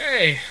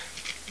Okay.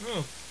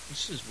 Oh,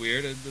 this is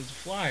weird. There's a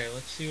flyer.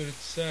 Let's see what it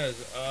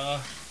says.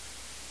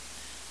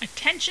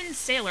 Attention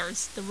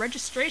sailors, the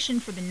registration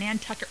for the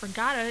Nantucket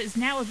Regatta is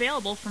now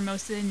available for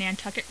most of the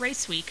Nantucket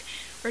Race Week.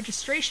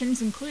 Registrations,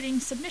 including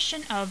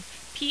submission of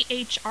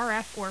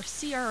PHRF or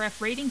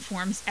CRF rating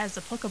forms as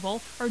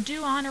applicable, are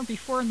due on or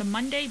before the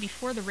Monday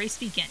before the race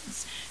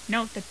begins.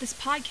 Note that this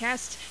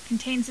podcast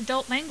contains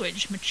adult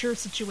language, mature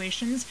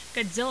situations,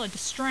 Godzilla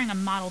destroying a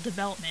model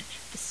development,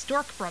 the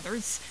Stork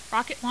Brothers,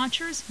 rocket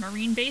launchers,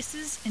 marine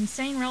bases,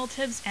 insane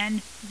relatives,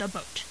 and the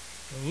boat.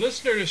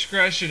 Listener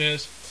discretion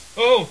is...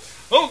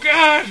 Oh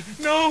God!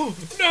 No!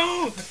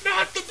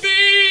 Not the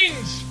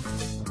beans!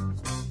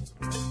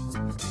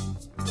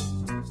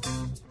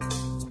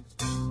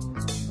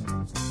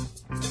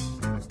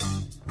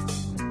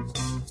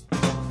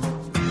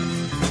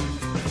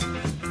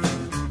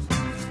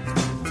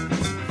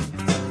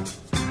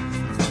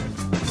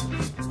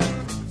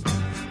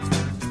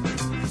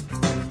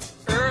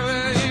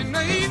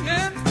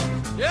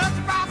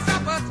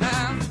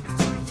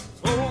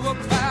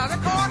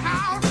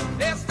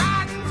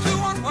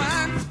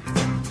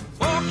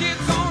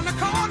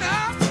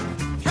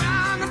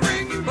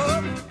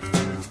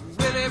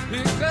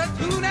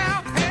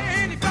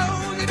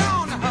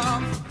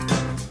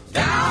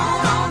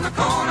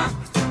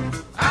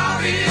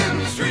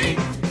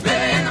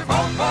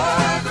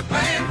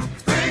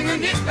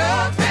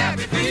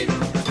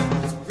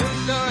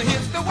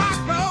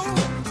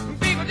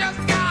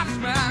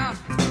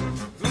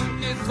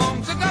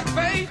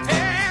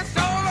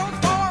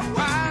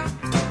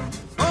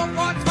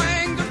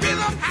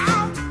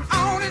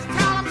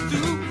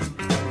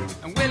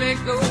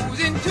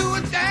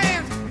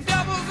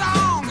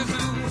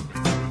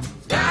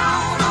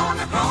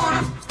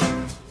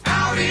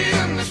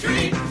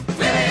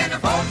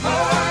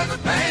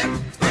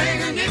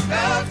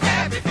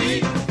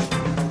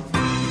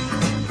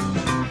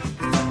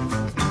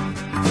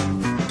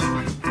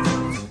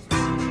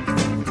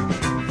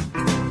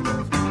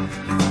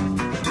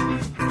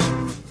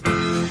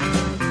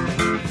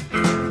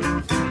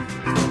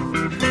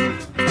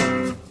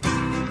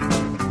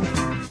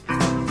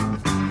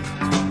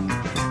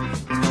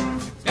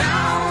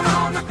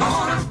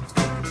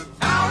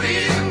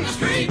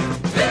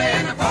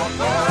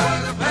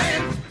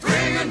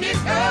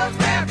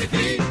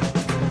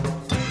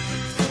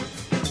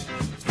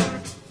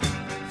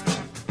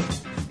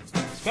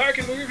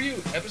 Sparkin Movie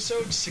Review,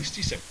 Episode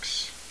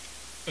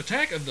 66.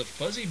 Attack of the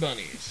Fuzzy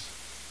Bunnies.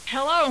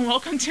 Hello, and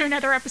welcome to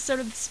another episode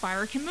of the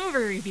Spiraken Movie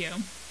Review.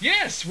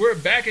 Yes, we're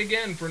back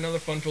again for another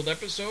fun-filled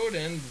episode,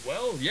 and,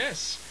 well,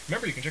 yes.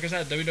 Remember, you can check us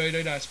out at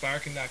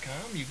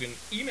www.spiraken.com. You can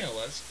email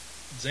us,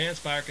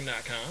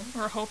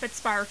 zan@spiraken.com. Or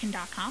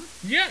hope@spiraken.com.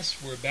 Yes,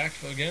 we're back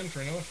again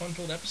for another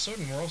fun-filled episode,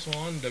 and we're also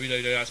on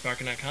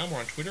www.spiraken.com. We're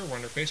on Twitter, we're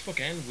on our Facebook,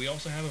 and we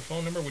also have a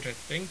phone number, which I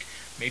think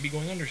may be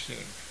going under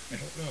soon. I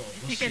don't know.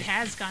 I think it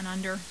has gone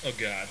under. Oh,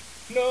 God.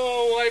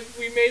 No,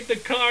 we made the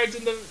cards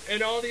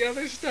and all the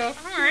other stuff.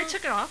 All right, I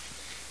took it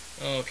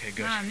off. Okay,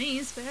 good. Not on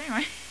these, but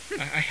anyway.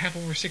 I have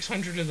over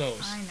 600 of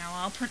those. I know,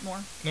 I'll print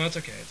more. No, it's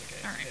okay,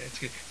 All right. It's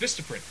good.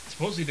 Vistaprint.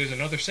 Supposedly there's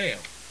another sale.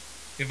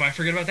 If I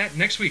forget about that,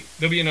 next week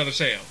there'll be another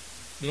sale.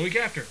 The week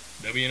after,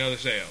 there'll be another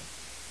sale.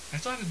 I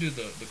still have to do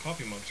the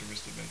coffee mugs for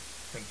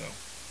Vistaprint, though.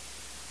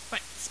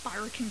 What,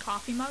 Spiraken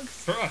coffee mugs?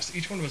 For us,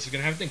 each one of us is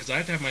going to have a thing, because I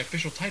have to have my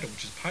official title,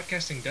 which is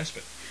Podcasting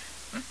Despot.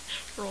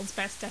 World's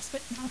Best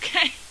Despot?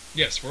 Okay.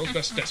 Yes, World's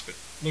Best Despot.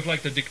 Look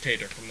like the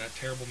dictator from that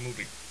terrible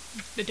movie.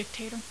 The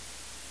Dictator?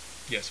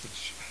 Yes,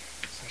 which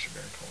Sacha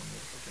Baron Cohen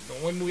movie.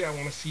 The one movie I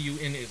want to see you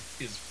in is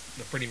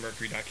the Freddie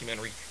Mercury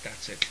documentary.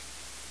 That's it.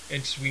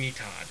 And Sweeney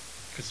Todd.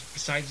 Because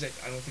besides that,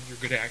 I don't think you're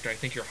a good actor. I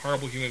think you're a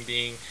horrible human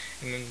being.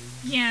 And then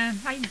yeah,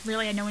 I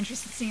really had no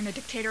interest in seeing The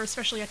Dictator,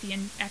 especially after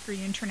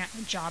the internet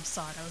job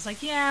saw it. I was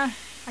like, yeah,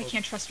 I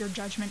can't trust your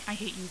judgment. I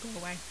hate you. Go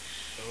away.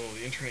 Oh,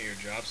 the internet your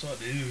job saw?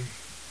 Dude.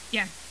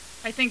 Yeah.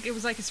 I think it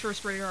was like his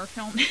first rated R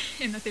film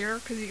in the theater,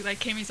 because he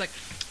came, he's like,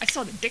 I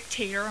saw The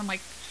Dictator. I'm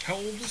like, how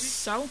old is he?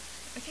 So?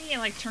 I think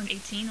he turned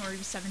 18 or he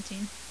was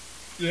 17.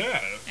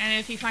 Yeah. And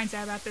if he finds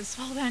out about this,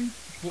 well then,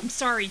 I'm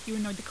sorry, you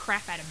annoyed the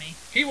crap out of me.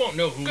 He won't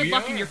know who we are. Good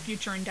luck in your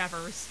future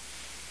endeavors.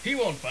 He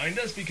won't find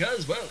us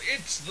because, well,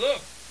 it's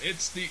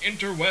the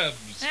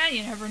interwebs.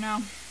 You never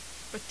know.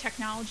 With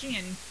technology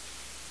and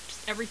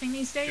just everything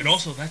these days. And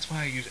also, that's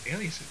why I use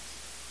aliases.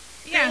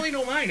 Yeah. They only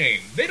know my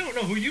name. They don't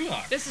know who you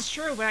are. This is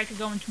true, but I could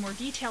go into more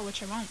detail,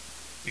 which I won't.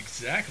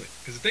 Exactly.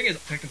 Because the thing is,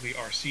 technically,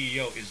 our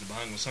CEO is the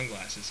behind with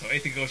sunglasses, so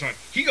anything goes wrong,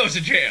 he goes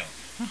to jail.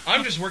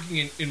 I'm just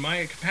working in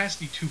my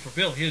capacity to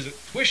fulfill his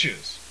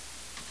wishes.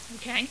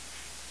 Okay.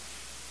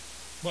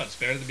 Well, it's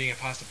better than being a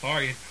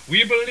pastafarian.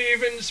 We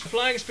believe in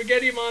flying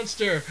spaghetti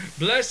monster.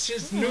 Bless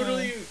his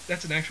noodly...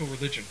 That's an actual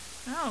religion.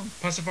 Oh,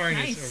 Pastafarian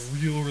nice. is a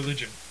real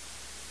religion.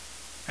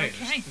 Hey,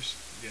 okay.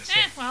 Yes,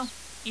 well,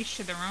 each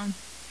to their own.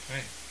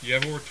 Hey, you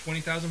have over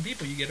 20,000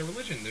 people, you get a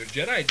religion. They're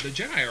Jedi. The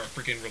Jedi are a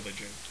freaking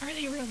religion. Are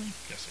they really?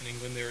 Yes, in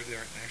England they're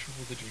an actual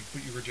religion.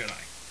 You're a Jedi.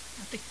 I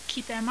have to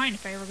keep that in mind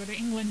if I ever go to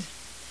England.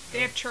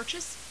 They have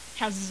churches,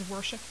 houses of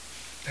worship.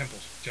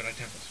 Temples, Jedi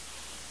temples.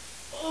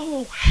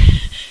 Oh,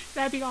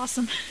 that'd be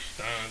awesome.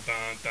 Dun,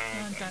 dun, dun,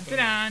 Dun, dun, dun,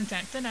 dun,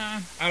 dun, dun,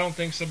 dun. I don't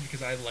think so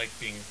because I like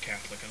being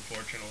Catholic,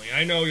 unfortunately.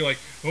 I know you're like,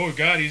 oh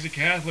God, he's a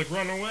Catholic,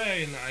 run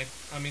away. And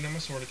I mean, I'm a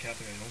sort of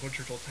Catholic. I don't go to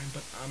church all the time,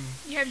 but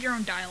You have your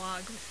own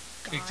dialogue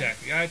with God.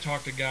 exactly. I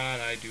talk to God.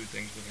 I do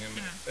things with Him.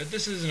 Yeah.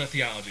 This isn't a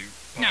theology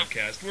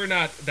podcast. We're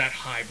not that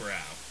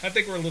highbrow. I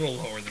think we're a little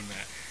lower than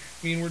that.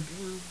 I mean,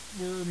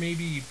 we're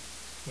maybe,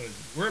 what is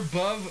it? We're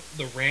above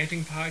the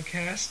ranting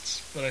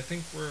podcasts, but I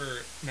think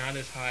we're not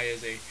as high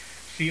as a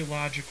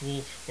theological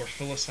or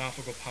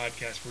philosophical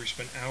podcast where we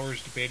spend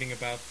hours debating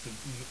about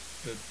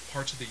the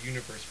parts of the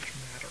universe which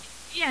matter.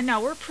 Yeah, no,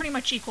 we're pretty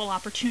much equal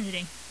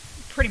opportunity.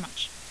 Pretty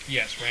much.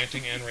 Yes,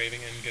 ranting and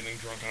raving and getting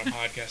drunk on a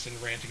podcast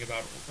and ranting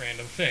about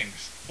random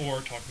things. Or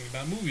talking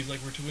about movies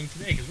like we're doing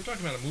today. Because we're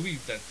talking about a movie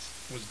that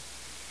was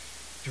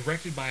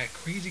directed by a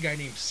crazy guy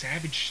named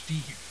Savage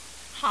Steve.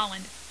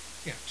 Holland.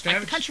 Yeah, Like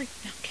Savage. the country.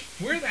 No,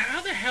 okay.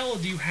 How the hell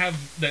do you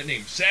have that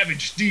name,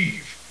 Savage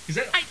Steve? Is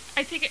that?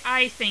 I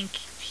think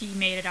he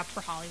made it up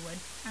for Hollywood.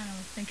 I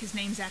don't think his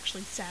name's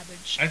actually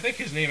Savage. I think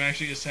his name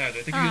actually is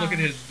Savage. I think if you look at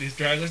his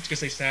driver's license, it's gonna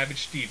say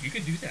Savage Steve. You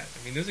could do that.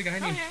 I mean, there's a guy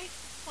named. Okay.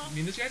 Well,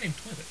 there's a guy named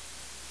Toilet.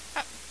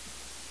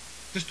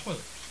 Just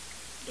Toilet.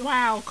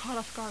 wow, caught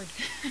off guard.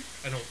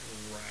 I don't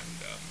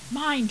random.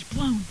 Mind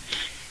blown.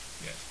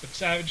 Yes, but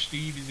Savage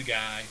Steve is a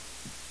guy.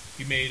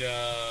 He made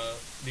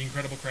The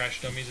Incredible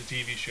Crash Dummies, a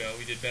TV show.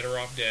 He did Better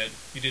Off Dead.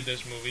 He did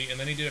this movie, and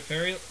then he did a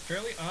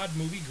fairly odd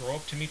movie, Grow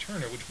Up Timmy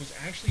Turner, which was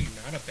actually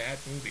not a bad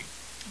movie.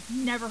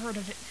 Never heard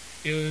of it.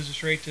 It was a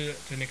straight to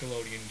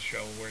Nickelodeon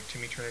show where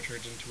Timmy Turner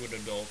turns into an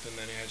adult, and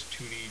then it has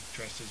Tootie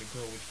dressed as a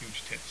girl with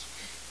huge tits.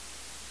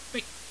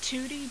 Wait,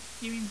 Tootie?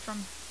 You mean from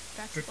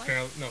Facts of Life?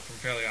 From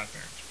Fairly Odd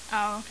Parents.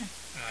 Oh, okay.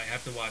 I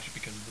have to watch it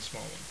because of the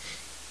small one.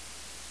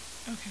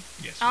 Okay.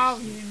 Yes. Oh,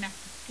 yes. you didn't know.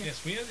 Yeah.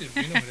 Yes, we know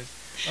what it is.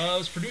 It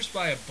was produced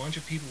by a bunch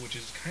of people, which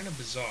is kind of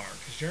bizarre,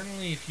 because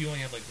generally if you only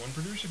have like one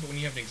producer, but when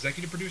you have an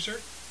executive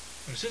producer,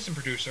 an assistant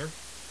producer,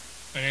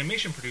 an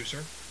animation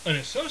producer, an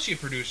associate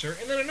producer,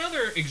 and then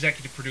another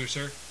executive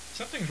producer,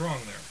 something's wrong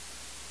there.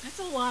 That's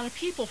a lot of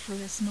people for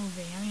this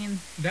movie. I mean,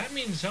 That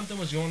means something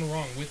was going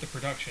wrong with the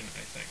production,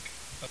 I think.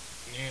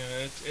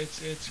 Yeah,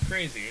 it's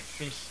crazy. It's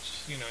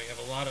just, you have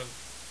a lot of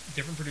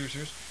different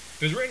producers.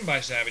 It was written by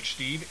Savage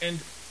Steve,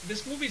 and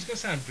this movie is going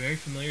to sound very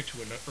familiar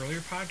to an earlier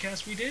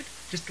podcast we did,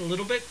 just a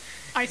little bit.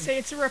 I say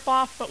it's a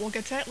ripoff, but we'll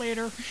get to that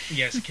later.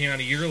 Yes, it came out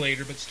a year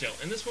later, but still.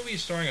 And this movie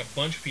is starring a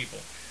bunch of people.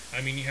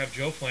 I mean, you have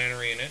Joe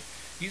Flannery in it.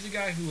 He's a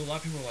guy who a lot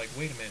of people are like,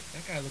 wait a minute,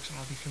 that guy looks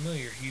oddly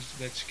familiar. He's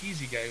that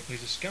skeezy guy who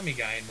plays a scummy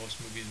guy in most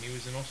movies, and he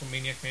was in also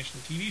Maniac Mansion,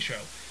 the TV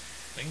show.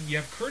 And you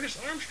have Curtis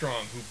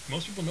Armstrong, who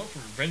most people know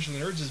from Revenge of the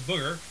Nerds as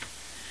Booger,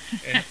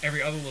 and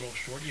every other little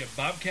short. You have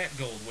Bobcat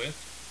Goldthwait.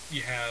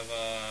 You have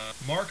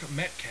Mark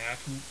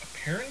Metcalf, who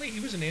apparently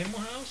he was in Animal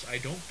House. I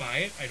don't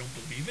buy it. I don't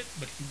believe it,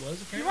 but he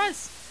was apparently.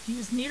 He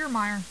was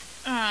Niedermeyer.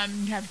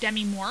 You have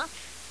Demi Moore.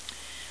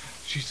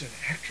 She's an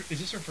actress. Is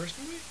this her first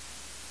movie?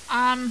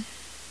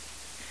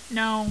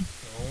 No. No.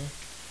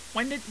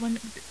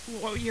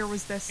 What year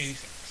was this?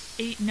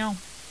 86. No,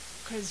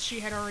 because she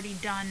had already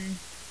done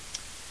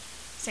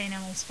St.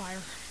 Elmo's Fire.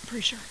 I'm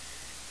pretty sure.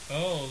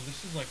 Oh,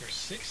 this is like her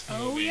sixth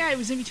movie. Oh yeah, it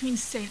was in between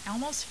St.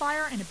 Elmo's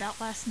Fire and About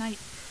Last Night.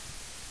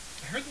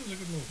 I heard that was a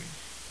good movie.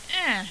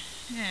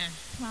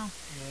 Well,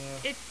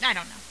 I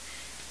don't know.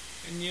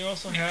 And you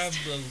also have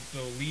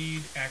the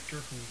lead actor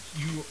who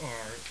you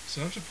are.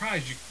 So I'm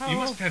surprised you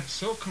must have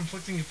so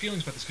conflicting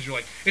feelings about this because you're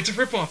like, it's a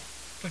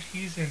ripoff, but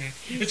he's in it.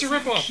 It's a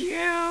ripoff. Cute.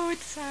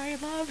 I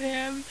love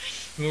him.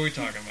 Who are we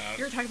talking about?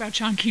 You're talking about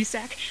John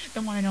Cusack,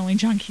 the one and only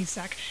John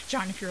Cusack.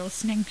 John, if you're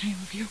listening, I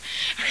love you.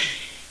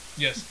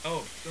 Yes.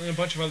 Oh, and a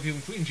bunch of other people,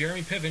 including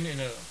Jeremy Piven in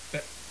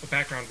a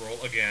background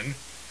role again.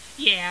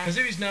 Yeah. Because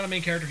if he's not a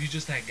main character, he's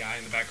just that guy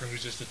in the background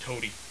who's just a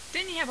toady.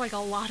 Didn't he have like a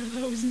lot of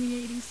those in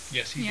the 80s?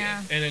 Yes, he did.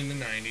 And in the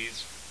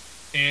 90s.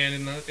 And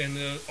in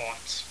the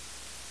aughts.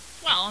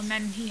 Well, and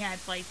then he had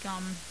like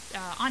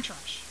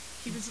Entourage.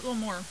 He was a little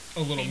more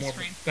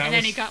mainstream. And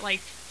then he got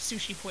like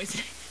sushi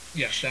poisoning.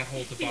 Yes, that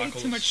whole debacle. He ate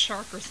too much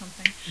shark or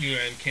something. Yeah,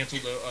 and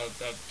canceled a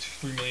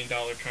 $3 million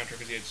contract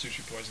because he had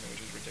sushi poisoning,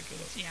 which is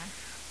ridiculous. Yeah.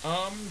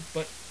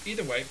 But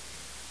either way,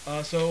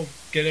 so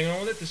getting on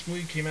with it, this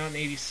movie came out in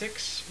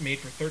 86, made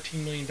for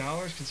 $13 million,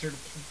 considered a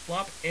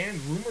flop, and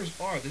rumors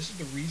are this is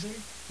the reason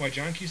why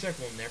John Cusack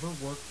will never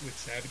work with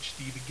Savage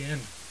Steve again.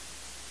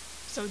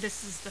 So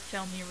this is the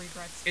film he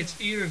regrets.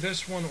 It's either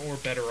this one or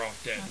Better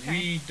Off Dead.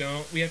 Okay.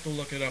 We have to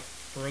look it up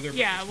further.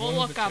 Yeah, but we'll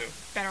look up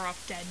Better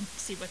Off Dead and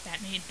see what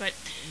that made. But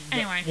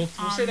anyway, we'll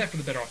say that for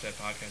the Better Off Dead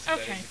podcast. If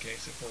okay. that is the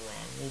case, if we're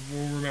wrong,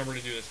 we'll remember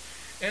to do this.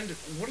 And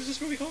what is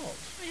this movie called?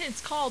 It's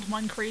called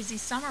One Crazy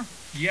Summer.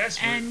 Yes.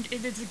 And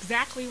it is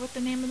exactly what the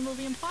name of the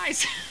movie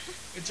implies.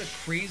 It's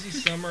a crazy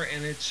summer,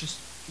 and it's just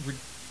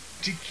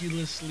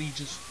ridiculously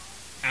just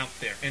out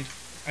there. And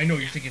I know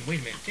you're thinking, wait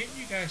a minute, didn't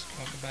you guys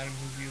talk about a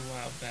movie a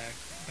while back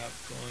about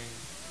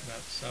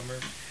summer?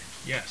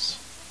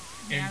 Yes.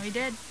 Yeah, we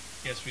did.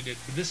 Yes, we did.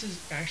 But this is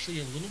actually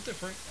a little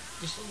different.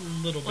 Just a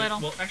little bit.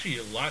 Well, actually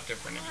a lot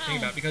different if you think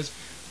about it, because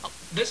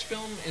This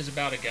film is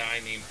about a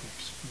guy named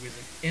Hoops who is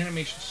an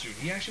animation student.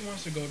 He actually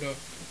wants to go to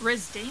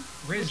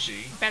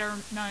RISD, better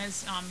known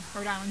as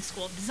Rhode Island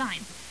School of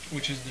Design.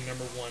 Which is the #1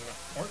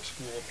 art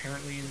school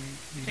apparently in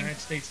the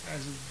United States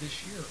as of this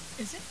year.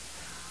 Is it?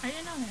 I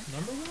didn't know that.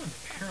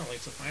 #1, apparently.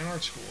 It's a fine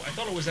art school. I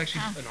thought it was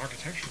actually an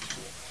architectural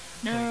school.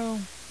 No,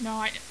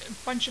 a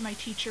bunch of my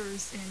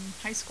teachers in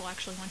high school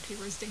actually went to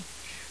RISD.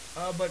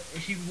 But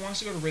he wants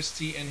to go to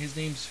RISD, and his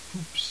name's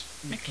Hoops.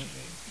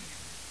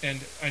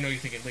 And I know you're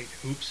thinking, wait,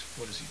 Hoops?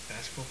 What is he,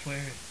 basketball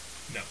player?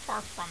 No. Far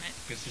from it.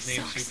 Because his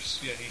name's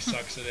Hoops. Yeah, he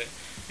sucks at it.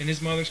 And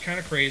his mother's kind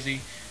of crazy.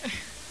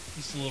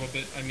 Just a little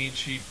bit. I mean,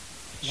 she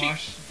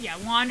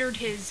laundered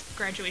his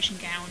graduation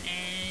gown,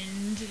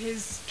 and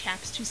his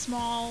cap's too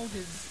small.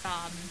 His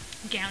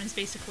gown is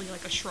basically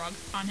like a shrug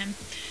on him.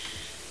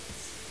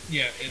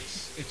 Yeah,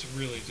 it's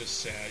really just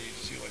sad. You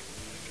just see like,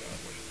 oh my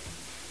god,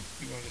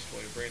 you want to just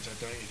blow your brains out,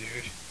 don't you,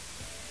 dude?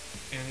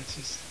 And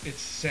it's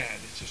sad.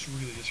 It's just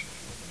really just like,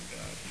 oh my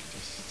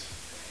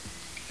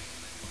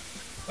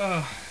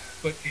god,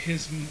 but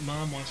his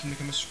mom wants him to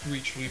become a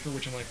street sweeper,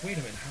 which I'm like, wait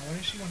a minute, why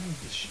does she want him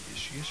to is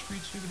she a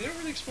street sweeper? They don't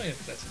really explain it,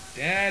 if that's his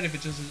dad, if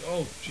it just is,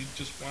 she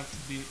just wants to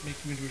make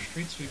you into a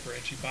street sweeper,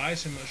 and she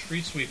buys him a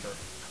street sweeper.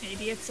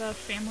 Maybe it's a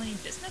family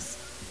business?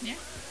 Yeah.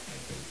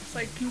 It's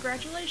like,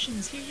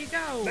 congratulations, here you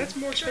go. That's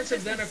more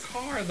expensive than a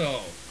car,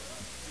 though.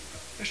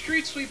 A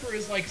street sweeper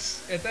is like,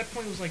 at that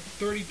point, it was like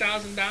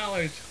 $30,000.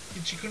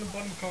 She couldn't have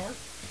bought him a car?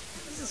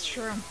 This is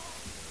true.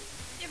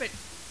 Yeah, but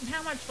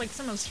how much, like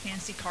some of those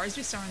fancy cars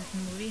we saw in the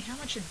movie, how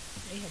much did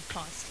they have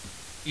cost?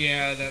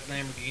 Yeah, that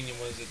Lamborghini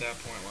was at that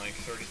point like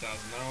 $30,000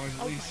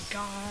 at least. Oh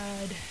my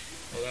god.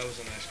 Well, that was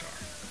a nice car.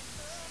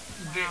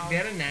 Wow.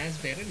 Very nice,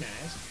 very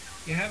nice.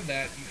 You have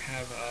that, you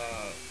have,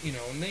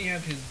 and then you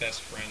have his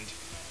best friend,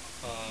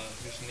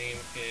 whose name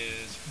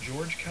is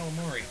George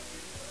Calamari.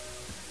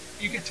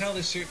 You could tell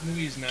this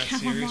movie is not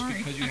serious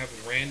because you have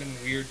random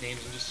weird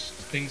names and just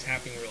things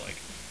happening where you're like,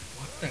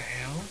 what the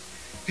hell?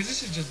 Because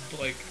this is just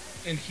like,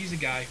 and he's a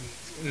guy who,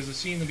 there's a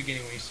scene in the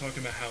beginning where he's talking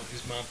about how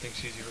his mom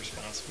thinks he's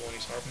irresponsible, and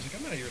he's harping, he's like,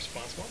 I'm not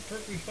irresponsible, I'm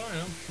perfectly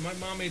fine. My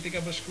mom may think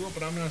I'm a screw up,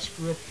 but I'm not a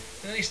screw up.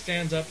 And then he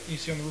stands up, and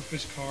you see on the roof of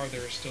his car,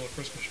 there is still a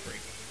Christmas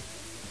tree.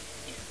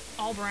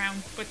 All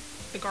brown, but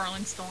the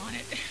garland still on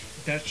it.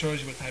 That shows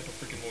you what type of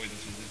freaking movie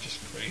this is. It's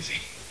just crazy.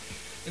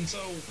 And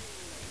so,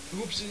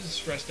 Hoops is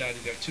stressed out.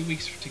 He's got 2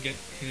 weeks to get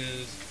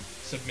his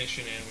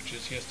submission in, which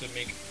is he has to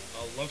make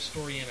a love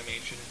story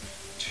animation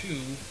to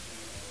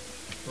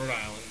Rhode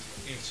Island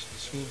in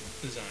School of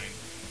Design.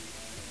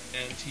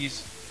 And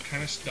he's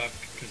kind of stuck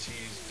because he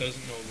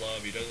doesn't know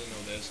love, he doesn't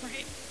know this.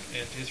 Right.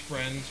 And his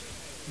friend,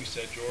 we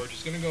said George,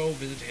 is going to go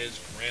visit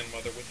his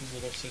grandmother with his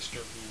little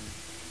sister who...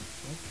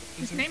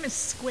 His name is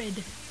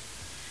Squid.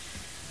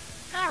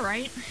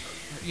 Alright.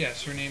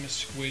 Yes, her name is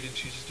Squid, and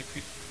she's just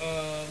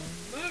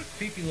not a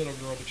creepy little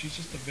girl, but she's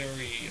just a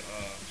very,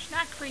 She's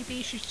not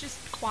creepy, she's just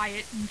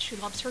quiet, and she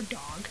loves her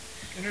dog.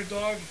 And her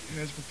dog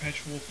has a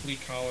perpetual flea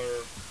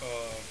collar,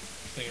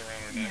 thing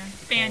around her neck.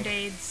 Yeah,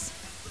 Band-Aids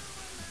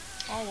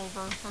all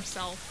over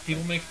herself.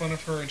 People make fun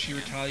of her, and she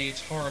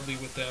retaliates horribly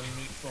with them,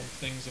 from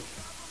things of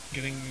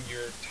getting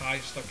your tie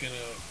stuck in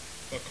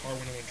a car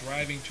window when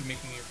driving, to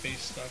making your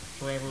face stuck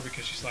forever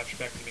because she slaps your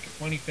back and you make a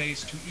funny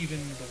face, to even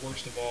the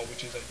worst of all,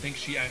 which is I think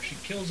she actually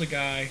kills a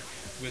guy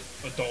with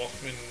a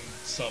dolphin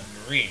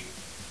submarine.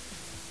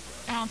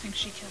 I don't think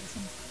she kills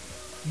him.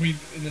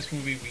 In this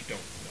movie we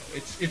don't know.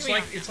 It's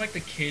like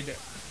the kid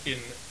in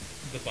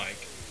the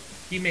bike.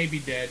 He may be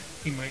dead,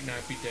 he might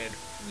not be dead.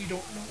 We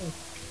don't know.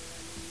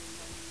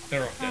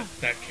 They're off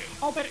that kid.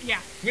 Oh, but yeah.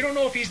 We don't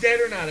know if he's dead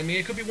or not. I mean,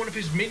 it could be one of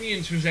his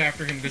minions who's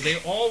after him, because they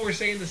all were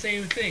saying the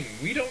same thing.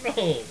 We don't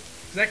know.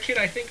 That kid,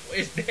 I think,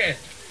 is dead.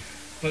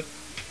 But,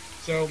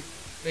 so,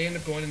 they end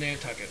up going to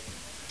Nantucket.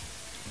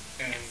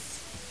 And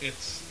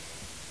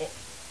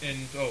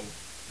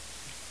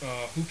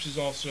Hoops is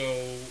also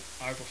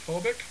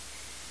aquaphobic.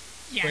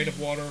 Yeah. Afraid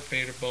of water,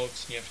 afraid of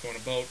boats, and you have to go on a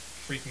boat,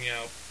 freaking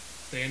out.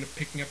 They end up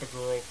picking up a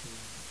girl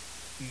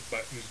who's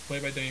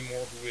played by Demi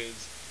Moore, who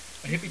is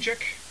a hippie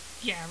chick.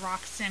 Yeah,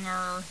 rock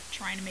singer,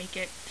 trying to make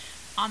it,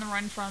 on the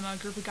run from a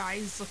group of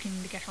guys looking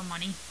to get her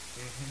money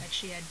that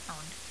she had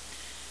earned.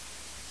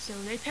 So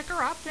they pick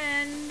her up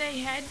and they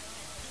head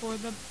for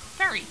the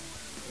ferry,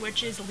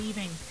 which is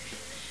leaving.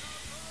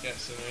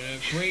 Yes, in a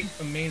great,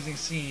 amazing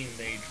scene,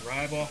 they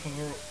drive off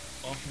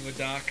of a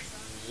dock,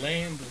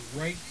 land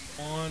right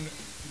on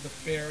the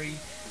ferry,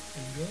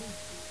 and go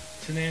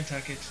to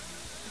Nantucket,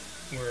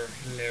 where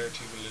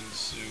hilarity will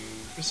ensue.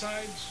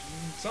 Besides,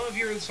 some of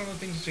the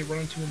things that they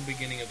run into in the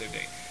beginning of their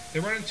day.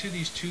 They run into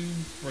these two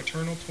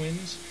fraternal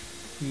twins,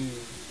 who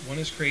one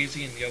is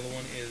crazy and the other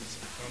one is,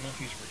 I don't know if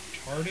he's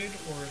retarded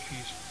or if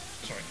he's,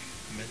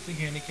 mentally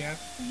handicapped.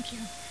 Thank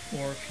you.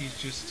 Or if he's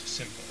just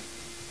simple.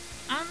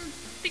 I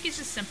think he's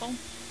just simple.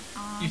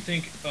 You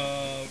think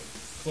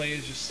Clay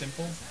is just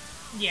simple?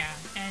 Yeah,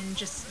 and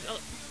just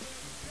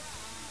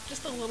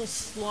a little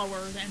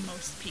slower than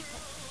most people.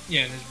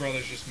 Yeah, and his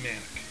brother's just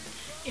manic.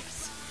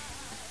 Yes.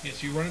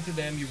 Yes, you run into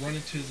them, you run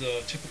into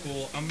the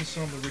typical, I'm the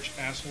son of the rich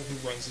asshole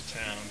who runs the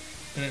town,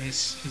 and then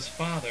his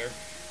father,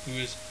 who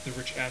is the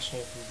rich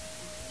asshole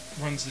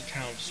who runs the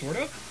town, sort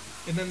of.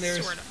 And then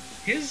there's Sort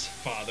of. his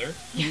father,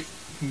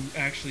 who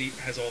actually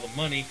has all the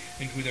money,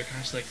 and who they're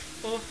constantly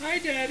like, oh, hi,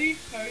 Daddy,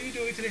 how are you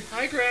doing today?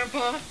 Hi,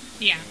 Grandpa.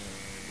 Yeah.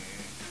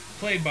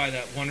 Played by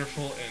that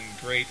wonderful and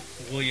great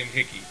William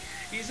Hickey.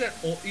 He's that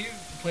old, he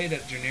played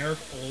that generic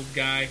old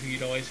guy who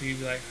you'd always see. He'd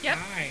be like, Yep.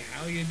 hi,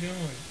 how you doing?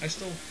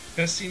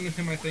 Best scene with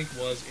him, I think,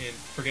 was in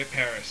Forget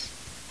Paris.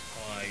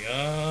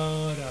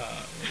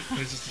 Toyota.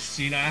 He's just a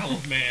senile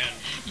man.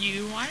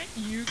 You want it?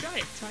 You got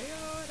it.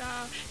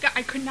 Toyota. God,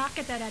 I could not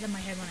get that out of my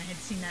head when I had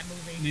seen that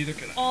movie. Neither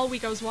could I. All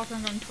week I was walking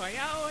around going,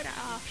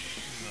 Toyota.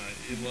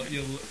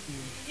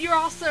 You're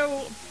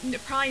also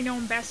probably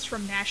known best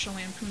from National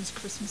Lampoon's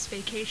Christmas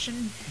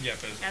Vacation. Yeah,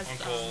 but his As,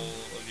 uncle,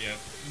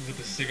 with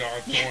the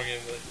cigar throwing in.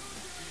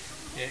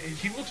 Yeah,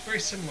 he looks very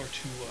similar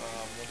to,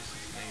 what is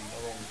his name?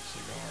 The wrong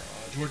cigar.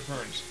 George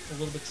Burns. A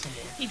little bit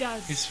similar. He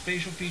does. His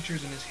facial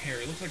features and his hair.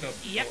 He looks like a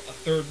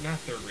not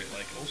third rate,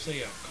 like, I'll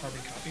say a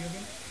carbon copy of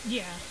him.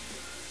 Yeah,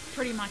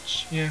 pretty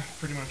much. Yeah,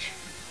 pretty much.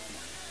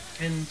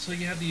 And so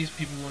you have these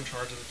people who are in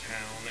charge of the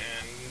town,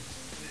 and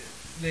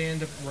they end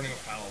up running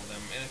afoul of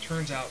them. And it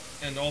turns out,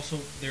 and also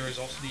there is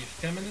also the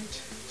effeminate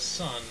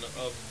son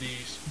of the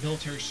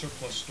military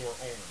surplus store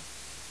owner.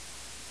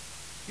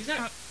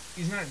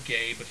 He's not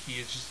gay, but he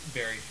is just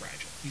very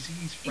fragile. He's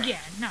fragile.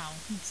 Yeah, no,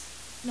 he's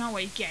no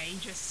way gay.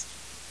 Just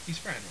he's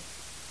fragile.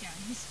 yeah,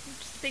 he's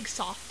just a big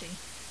softy.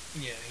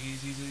 Yeah,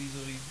 he's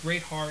a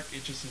great heart.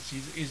 It just is,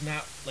 he's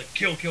not like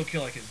kill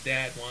like his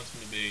dad wants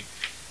him to be,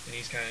 and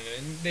he's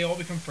and they all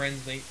become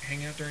friends. They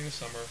hang out during the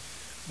summer.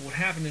 But what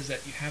happened is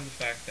that you have the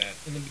fact that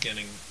in the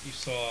beginning you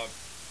saw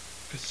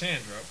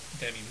Cassandra,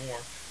 Demi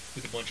Moore,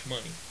 with a bunch of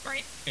money.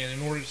 Right. And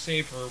in order to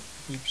save her,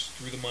 Hoops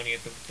threw the money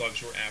at the thugs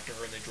who were after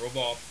her, and they drove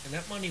off. And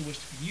that money was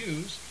to be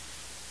used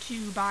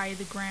to buy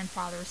the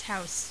grandfather's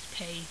house,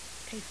 pay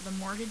for the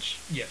mortgage.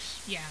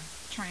 Yes. Yeah,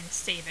 trying to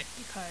save it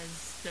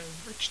because the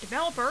rich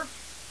developer,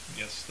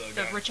 yes, the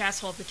rich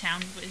asshole of the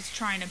town, is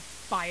trying to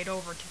buy it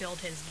over to build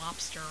his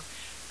lobster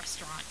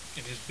restaurant.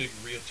 And his big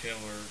retail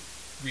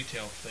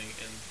thing,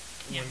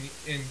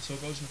 and so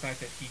it goes in the fact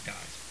that he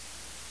dies.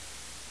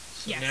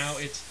 So yes. Now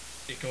it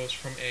goes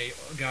from a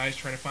guy's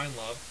trying to find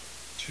love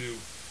to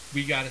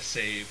we gotta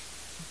save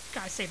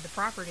the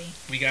property.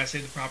 We gotta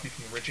save the property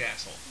from the rich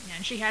asshole. Yeah,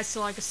 and she has to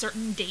like a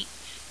certain date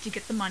to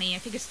get the money. I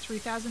think it's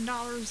 $3,000.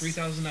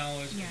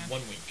 $3,000 in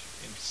 1 week,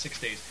 in 6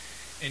 days.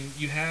 And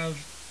you have,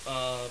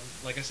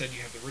 like I said,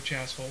 you have the rich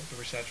asshole's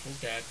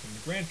dad, and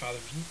the grandfather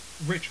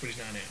who's rich, but he's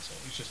not an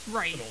asshole. He's just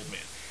an old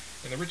man.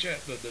 And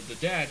the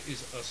dad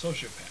is a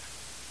sociopath.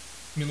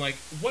 I mean, like,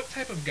 what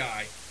type of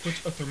guy puts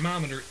a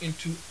thermometer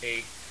into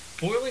a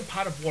boiling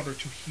pot of water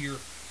to hear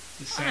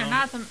the sound?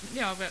 But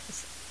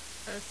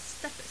a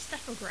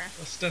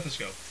stethograph. A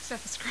stethoscope.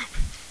 Stethoscope.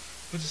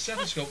 Puts a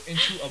stethoscope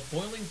into a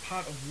boiling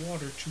pot of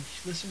water to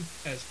listen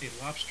as a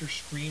lobster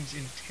screams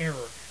in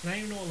terror. And I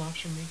didn't even know a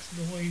lobster makes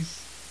noise.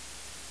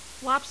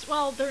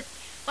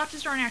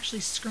 Lobsters aren't actually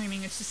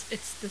screaming. It's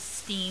the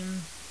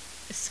steam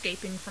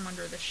escaping from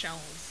under the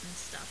shells and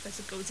stuff as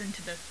it goes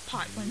into the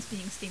pot when it's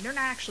being steamed. They're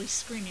not actually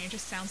screaming. It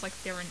just sounds like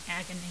they're in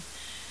agony.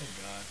 Oh,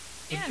 God.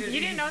 Yeah, you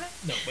didn't know that?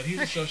 No, but he's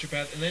a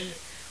sociopath. And then,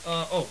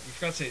 we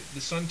forgot to say, the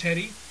son,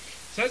 Teddy,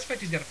 besides the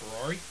fact he's got a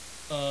Ferrari,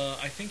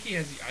 I think he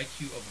has the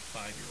IQ of a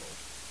 5-year-old.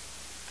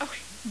 Oh,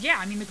 yeah,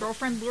 I mean, the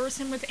girlfriend lures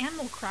him with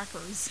animal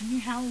crackers. I mean,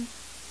 how,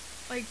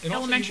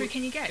 elementary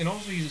can you get? And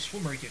also, he's a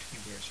swimmer, yet he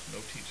wears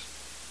floaties.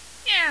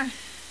 Yeah.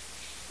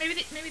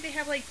 Maybe they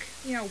have,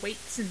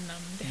 weights in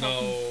them to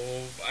help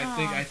him.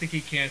 I think he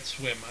can't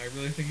swim. I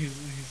really think he's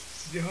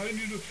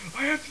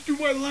I have to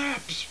do my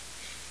laps!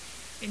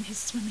 In his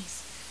swimmies.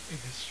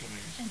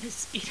 And his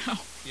Speedo.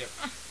 Yep.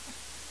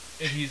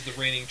 And he's the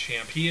reigning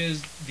champ. He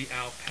is the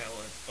Al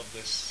Pellet of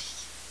this.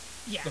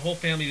 Yeah. The whole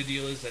family, the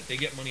deal is that they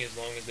get money as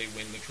long as they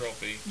win the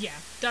trophy. Yeah.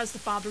 Does the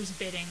father's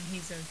bidding.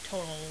 He's a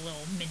total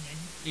little minion.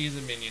 He's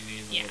a minion.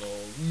 He's a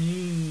little...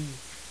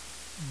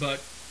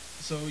 But,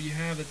 so you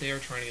have that they are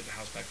trying to get the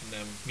house back from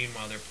them.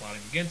 Meanwhile, they're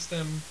plotting against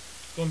them.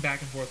 Going back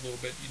and forth a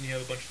little bit. And you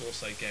have a bunch of little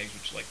sight gags,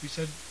 which, like we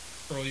said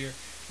earlier,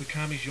 with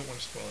comedies, you don't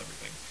want to spoil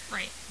everything.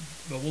 Right.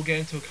 But we'll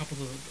get into a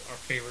couple of our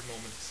favorite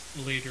moments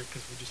later,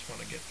 because we just want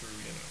to get through,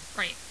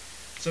 Right.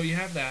 So you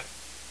have that.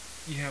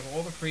 You have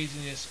all the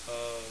craziness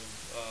of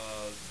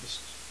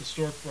the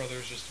Stork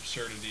brothers, just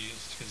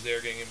absurdities, because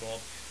they're getting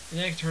involved. And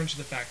then it turns to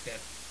the fact that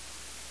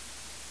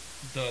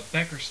the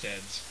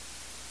Beckersteads,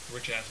 the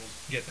rich assholes,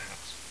 get the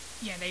house.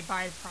 Yeah, they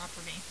buy the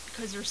property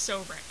because they're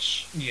so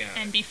rich. Yeah.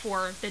 And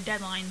before the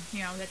deadline,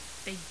 that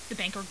the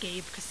banker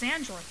gave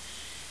Cassandra.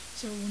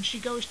 So when she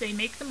goes, they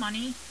make the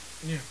money.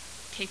 Yeah.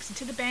 Takes it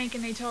to the bank,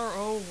 and they tell her,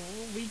 "Oh,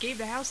 we gave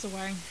the house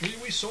away.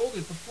 We sold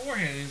it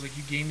beforehand." And he's like,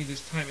 "You gave me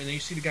this time." And then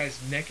you see the guy's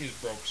neck is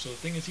broke. So the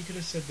thing is, he could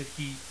have said that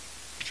he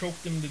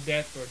choked him to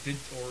death, or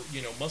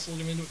muscled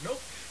him into it.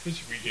 Nope,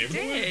 because we gave it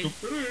away.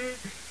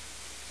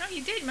 No, he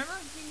did. Remember?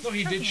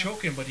 He did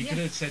choke him, but he could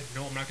have said,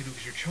 "No, I'm not going to do it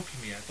because you're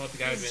choking me." I thought the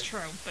guy would have been... It's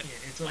true,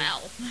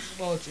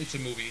 but it's a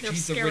movie. They're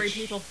He's scary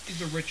people.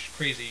 He's a rich,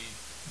 crazy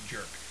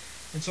jerk.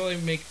 And so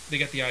they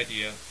get the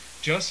idea,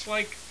 just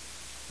like,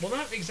 well,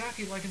 not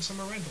exactly like in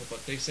Summer Rental,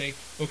 but they say,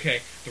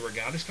 okay, the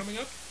regatta's coming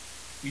up,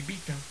 we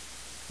beat them,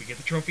 we get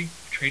the trophy,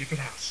 we trade it for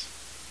the house.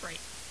 Right.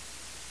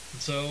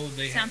 And so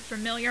they Sound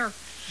familiar?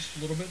 Just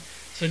a little bit.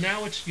 So now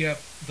you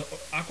have the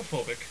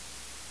aquaphobic,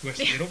 who has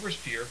to get over his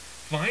fear,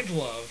 find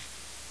love,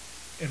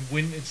 and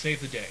win and save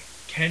the day.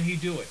 Can he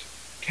do it?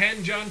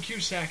 Can John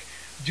Cusack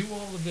do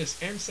all of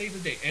this and save the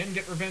day and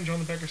get revenge on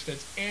the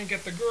Beckersteads and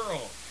get the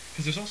girl?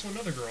 Because there's also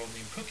another girl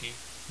named Cookie,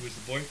 who is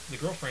the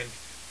girlfriend.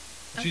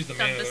 She's the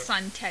man of the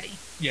son, Teddy.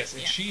 Yes,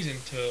 and she's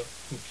into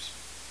hoops.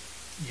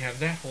 You have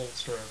that whole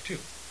story arc too.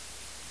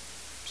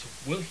 So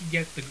will he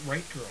get the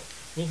right girl?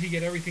 Will he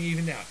get everything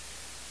evened out?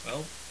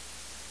 Well,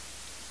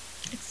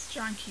 it's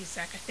John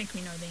Cusack. I think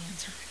we know the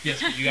answer.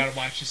 Yes, but you gotta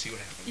watch to see what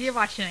happens. You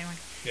watch it anyway.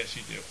 Yes,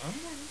 you do. I'm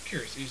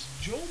curious. Is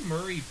Joel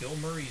Murray Bill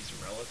Murray's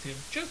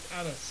relative? Just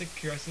out of sick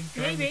curiosity.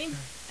 Maybe.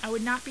 I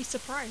would not be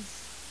surprised.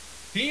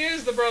 He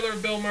is the brother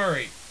of Bill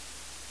Murray.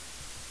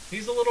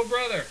 He's the little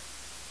brother.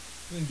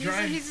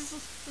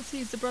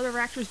 He's the brother of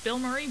actors Bill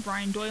Murray,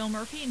 Brian Doyle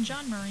Murphy, and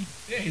John Murray.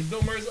 Yeah, he's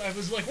Bill Murray's. I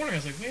was like wondering.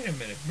 I was like, wait a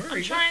minute, Murray.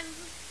 I'm trying.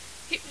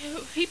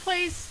 He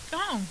plays.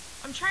 Oh,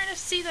 I'm trying to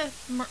see the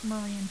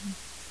Murray in him.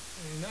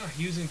 No,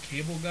 he was in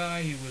Cable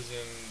Guy. He was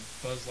in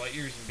Buzz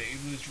Lightyear's and Baby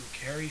Blues Drew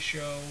Carey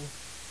Show.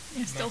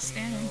 Yeah, still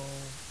standing.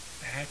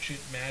 Hatchet,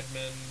 Mad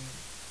Men.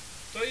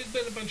 So he's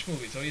been in a bunch of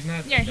movies. So he's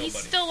not. Yeah, nobody. He's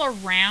still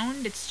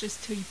around. It's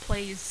just he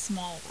plays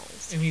small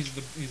roles. And he's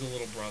a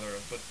little brother.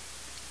 But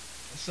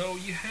so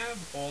you have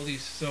all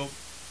these. So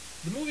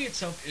the movie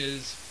itself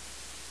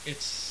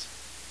it's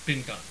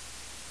been done,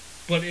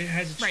 but it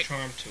has its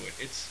charm to it.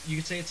 You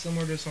could say it's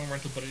similar to Summer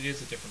Rental, but it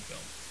is a different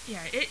film.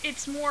 Yeah,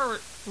 it's more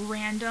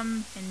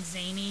random and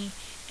zany,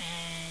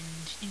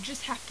 and you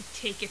just have to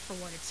take it for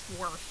what it's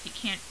worth. You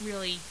can't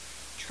really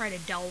try to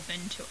delve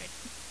into it.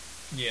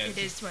 Yeah, it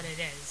is what it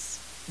is.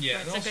 Yeah,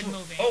 but it's a good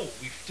movie. Oh,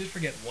 we did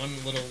forget one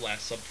little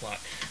last subplot,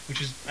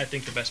 which is, I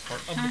think, the best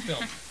part of the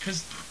film.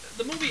 Because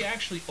the movie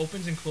actually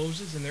opens and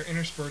closes, and they're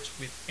interspersed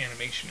with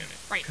animation in it.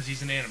 Right. Because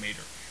he's an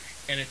animator.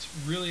 And it's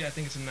really, I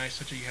think it's a nice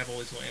touch that you have all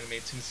these little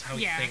animated scenes, how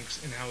he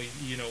thinks, and how he,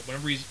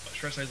 whenever he's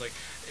stressed out, he's like,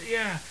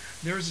 yeah,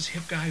 there was this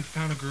hip guy who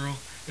found a girl,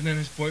 and then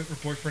his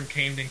boyfriend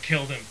came and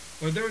killed him.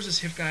 Or there was this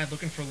hip guy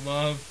looking for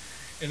love,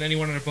 and then he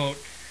wanted a boat,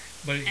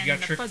 but he got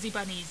tricked. And the fuzzy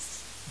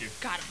bunnies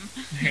got him.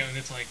 Yeah, and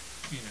it's like,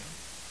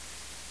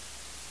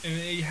 and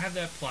you have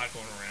that plot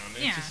going around.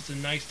 And it's a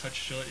nice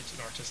touch to it. It's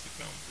an artistic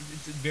film.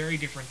 It's very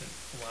different than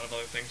a lot of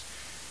other things.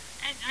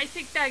 And I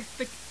think that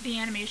the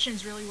animation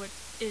is really what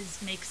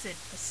makes it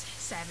a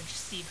Savage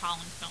Steve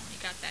Holland film. You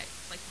got that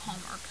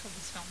hallmark of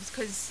his films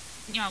because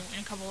in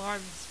a couple of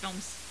his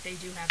films they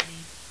do have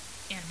the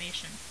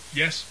animation.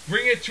 Yes,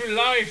 bring it to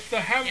life.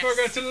 The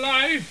hamburger to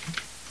life.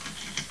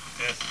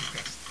 Yes,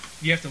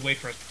 you have to wait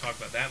for us to talk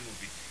about that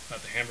movie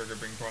about the hamburger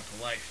being brought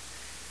to life.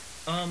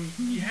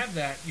 You have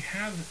that. You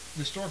have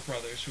the Stork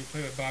brothers, who are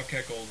played by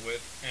Bobcat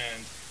Goldthwait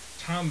and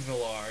Tom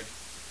Villard,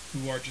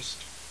 who are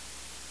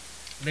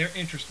they're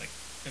interesting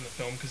in the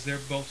film because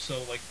they're both so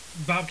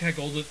Bobcat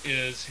Goldthwait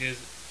is his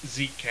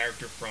Zeke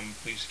character from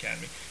Police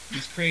Academy.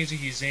 He's crazy.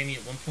 He's zany.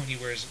 At one point, he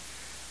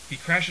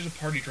crashes a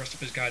party dressed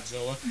up as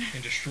Godzilla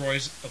and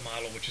destroys a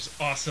model, which is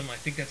awesome. I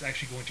think that's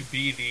actually going to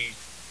be the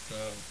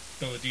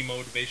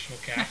demotivational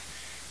cap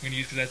I'm going to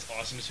use because that's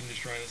awesome. It's him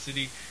destroying the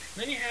city.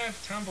 And then you have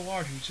Tom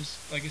Villard, who's just,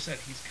 like I said,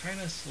 he's kind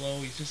of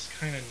slow. He's just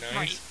kind of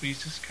nice, but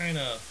he's just kind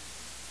of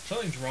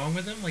something's wrong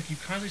with him. You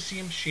constantly see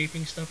him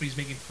shaping stuff, but he's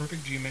making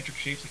perfect geometric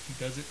shapes. He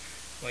does it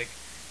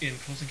in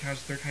Close Encounters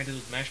of the Third Kind,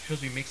 those mashed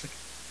potatoes. He makes the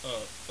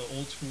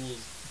old school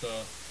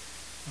what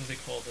do they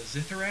call it, the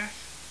Zitharath?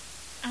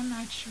 I'm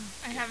not sure.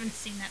 I haven't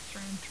seen that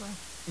through and through.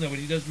 No, but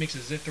he makes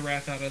a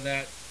Zitharath out of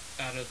that,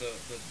 out of the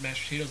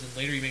mashed potatoes, and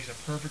later he makes a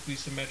perfectly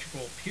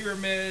symmetrical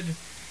pyramid.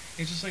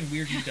 It's just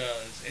weird he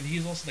does, and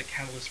he's also the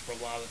catalyst for a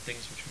lot of the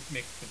things which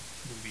make the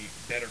movie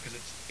better because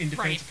it's in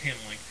defense of him.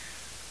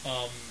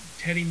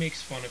 Teddy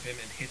makes fun of him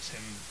and hits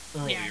him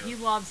earlier. Yeah, he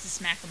loves to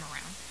smack him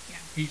around.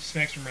 Yeah, he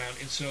smacks him around,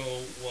 and so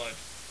what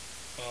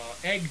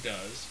Egg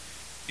does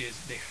is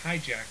they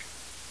hijack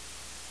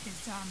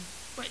his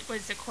what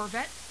is it,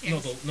 Corvette?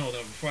 Yes. No,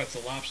 before that's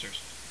the lobsters.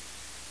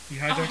 He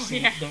hijacks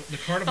the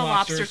cart of the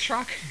lobsters, lobster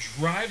truck,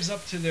 drives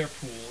up to their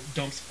pool,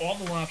 dumps all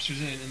the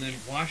lobsters in, and then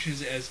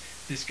watches as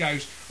this guy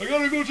who's, I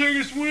gotta go take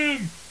a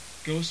swim,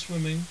 goes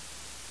swimming.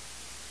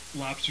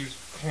 Lobsters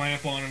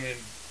clamp on him and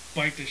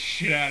bite the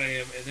shit out of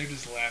him, and they're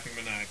just laughing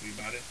maniacally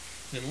about it.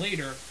 Then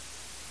later,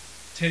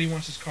 Teddy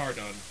wants his car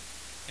done,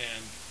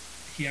 and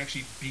he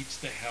actually beats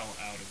the hell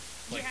out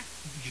of him.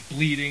 He's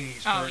bleeding,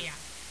 he's hurt. Yeah.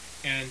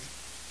 And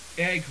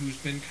Egg, who's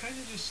been kind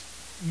of just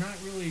not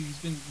really, he's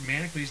been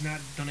manic, but he's not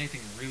done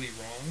anything really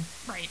wrong.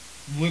 Right.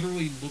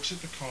 Literally looks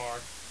at the car,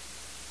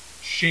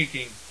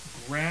 shaking,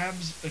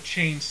 grabs a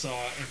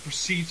chainsaw, and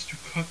proceeds to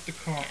cut the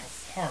car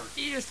apart.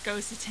 He just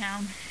goes to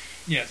town.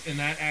 Yes, and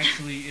that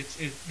actually,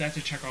 that's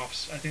a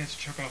Chekhov's, I think that's a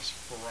Chekhov's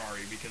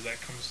Ferrari, because that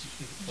comes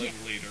into play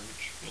later,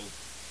 which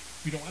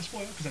we don't want to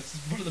spoil, because that's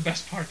one of the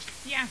best parts.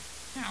 Yeah.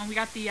 We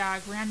got the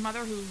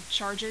grandmother who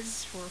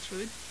charges for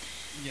food.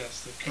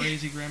 Yes, the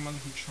crazy grandmother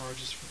who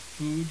charges for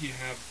food. You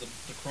have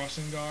the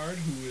crossing guard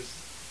who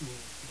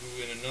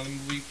in another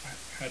movie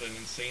had an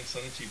insane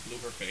son and she blew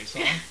her face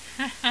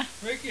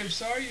off. Ricky, I'm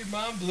sorry your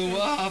mom blew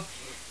up.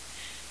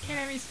 Can't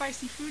have any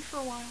spicy food for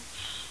a while.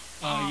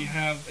 You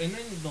have, and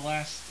then the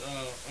last,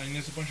 and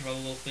there's a bunch of other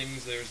little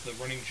things. There's the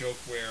running joke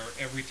where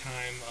every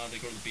time they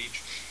go to the beach,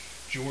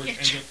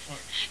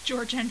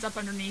 George ends up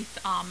underneath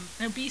an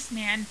obese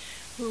man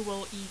who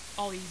will eat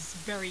all these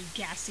very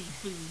gassy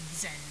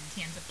foods, and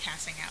he ends up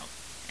passing out.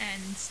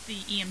 And the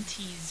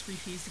EMTs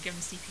refuse to give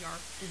him CPR.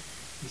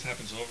 This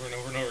happens over and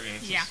over and over again.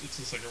 It's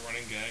just like a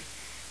running gag.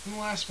 And the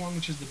last one,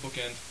 which is the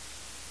bookend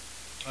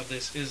of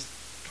this, is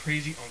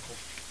Crazy Uncle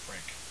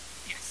Frank.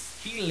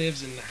 Yes. He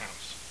lives in the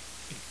house.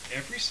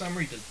 Every summer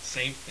he does the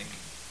same thing.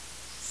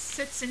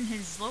 Sits in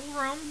his little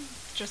room,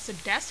 just a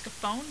desk, a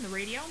phone, the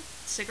radio,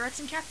 cigarettes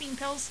and caffeine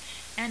pills,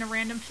 and a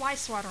random fly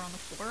swatter on the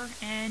floor,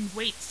 and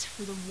waits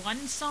for the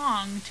one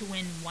song to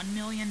win $1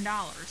 million.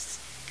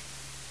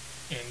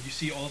 And you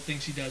see all the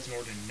things he does in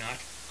order to not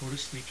go to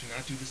sleep, to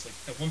not do this. Like,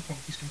 at one point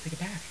he's going to take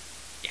a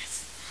bath.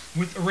 Yes.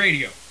 With a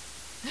radio.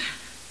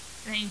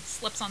 And he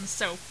slips on the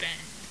soap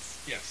and...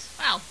 Yes.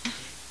 Well,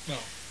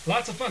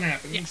 lots of fun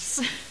happens.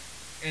 Yes.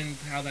 And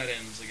how that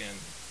ends, again,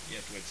 you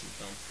have to wait to see the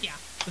film. Yeah.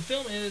 The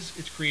film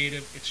it's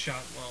creative, it's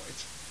shot well,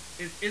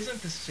 it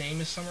isn't the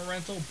same as Summer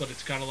Rental, but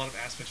it's got a lot of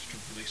aspects which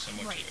are really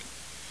similar to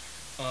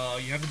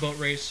it. You have the boat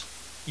race,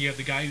 you have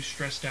the guy who's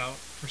stressed out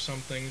for some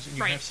things, and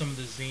you have some of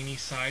the zany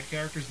side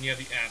characters, and you have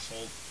the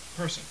asshole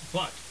person.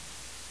 But,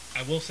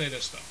 I will say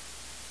this, though.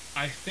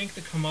 I think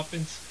the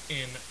comeuppance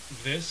in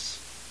this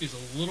is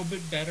a little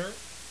bit better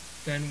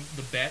than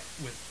the bet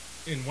with...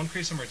 In One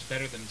Crazy Summer, it's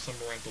better than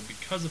Summer Rental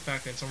because of the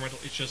fact that in Summer Rental,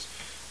 it's just,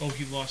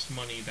 he lost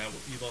money,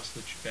 he lost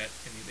the bet,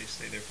 and they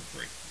stay there for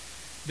free.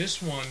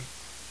 This one,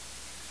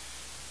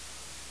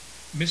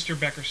 Mr.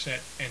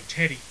 Beckerset and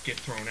Teddy get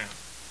thrown out.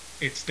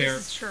 It's their...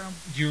 This is true.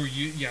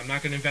 I'm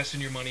not going to invest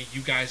in your money. You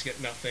guys get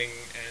nothing,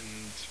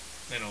 and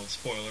I know,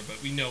 spoiler,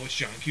 but we know it's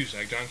John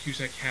Cusack. John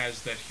Cusack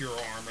has that hero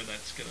armor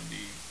that's going to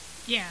be...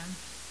 Yeah.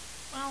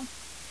 Well...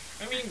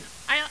 I mean...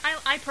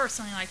 I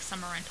personally like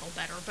Summer Rental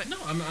better, but no,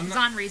 I'm not...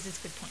 Zahn raises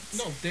good points.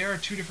 No, there are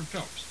two different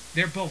films.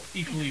 They're both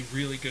equally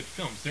really good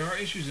films. There are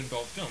issues in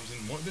both films,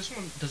 and this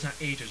one does not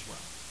age as well.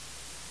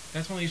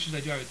 That's one of the issues I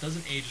do have. It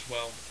doesn't age as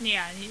well.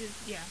 Yeah.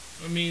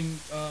 I mean,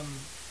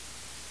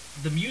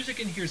 the music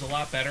in here is a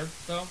lot better,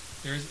 though.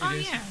 It is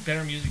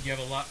better music. You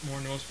have a lot more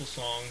noticeable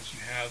songs.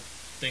 You have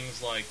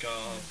things like...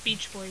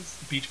 Beach Boys,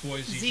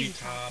 ZZ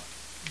Top,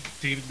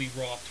 David Lee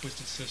Roth,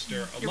 Twisted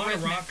Sister, a lot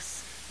of rock.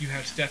 You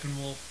have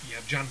Steppenwolf. You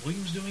have John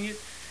Williams doing it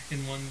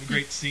in one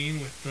great scene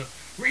with the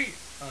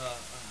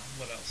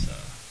what else?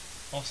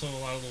 Also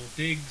a lot of little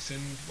digs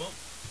and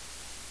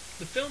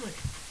the film,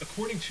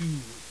 according to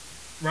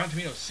Rotten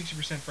Tomatoes,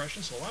 60%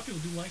 freshness. So a lot of people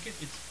do like it.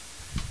 It's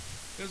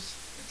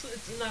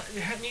not.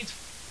 It needs,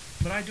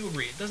 but I do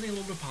agree. It does need a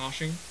little bit of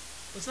polishing.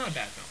 But it's not a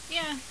bad film.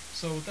 Yeah.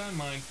 So with that in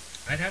mind,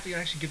 I'd have to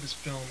actually give this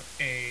film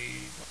a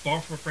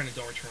Borrow from a Friend and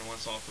Don't Return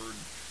Unless Offered.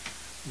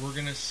 We're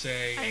gonna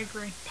say I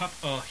agree.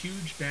 A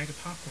huge bag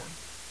of popcorn,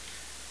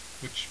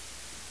 which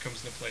comes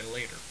into play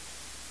later.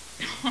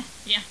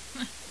 Yeah.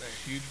 A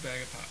huge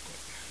bag of popcorn.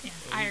 Yeah,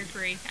 I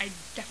agree. I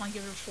definitely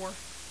give it a 4.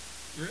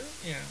 Really?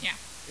 Yeah. Yeah.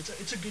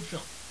 It's a good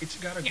film. It's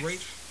got a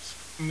great.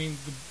 I mean,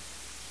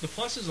 the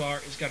pluses are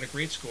it's got a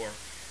great score.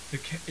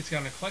 It's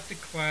got an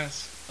eclectic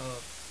class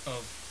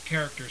of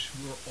characters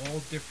who are all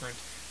different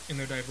in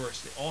their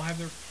diversity. They all have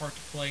their part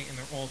to play, and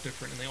they're all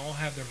different, and they all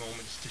have their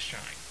moments to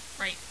shine.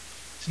 Right.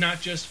 It's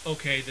not just,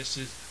 okay, this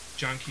is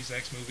John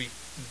Cusack's movie,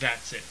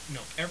 that's it.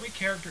 No, every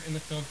character in the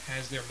film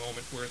has their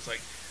moment where it's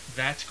like,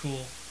 that's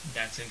cool,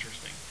 that's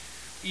interesting.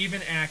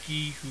 Even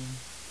Aki, who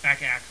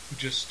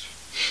just,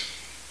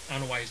 I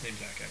don't know why his name's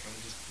Aki.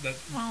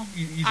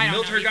 He's a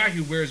military guy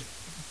who wears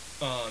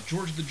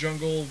George of the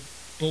Jungle,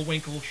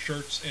 Bullwinkle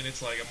shirts, and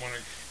it's like, I'm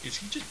wondering, is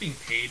he just being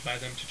paid by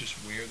them to just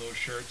wear those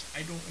shirts?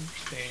 I don't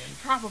understand.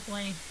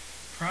 Probably.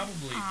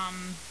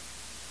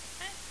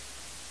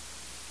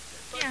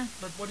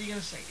 But what are you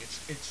gonna say?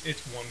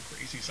 It's One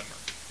Crazy Summer.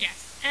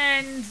 Yes,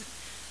 and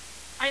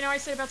I know I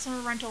said about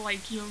Summer Rental,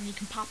 like you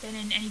can pop in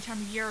any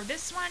time of year.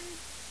 This one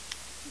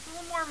is a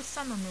little more of a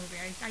summer movie.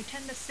 I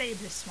tend to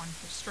save this one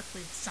for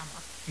strictly the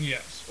summer.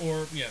 Yes,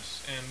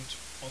 and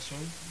also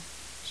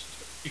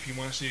if you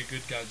want to see a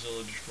good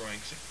Godzilla destroying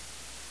scene.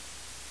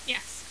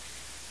 Yes.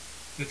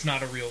 It's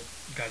not a real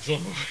Godzilla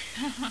movie.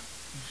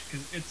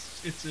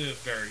 It's a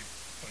very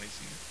funny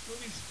scene. The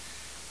movie's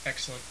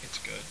excellent.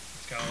 It's good.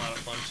 Got a lot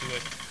of fun to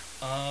it.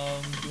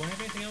 Do I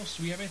have anything else?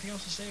 Do we have anything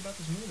else to say about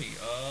this movie?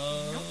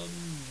 Nope.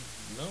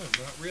 No,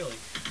 not really.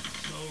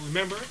 So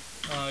remember,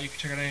 you can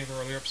check out any of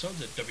our earlier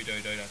episodes at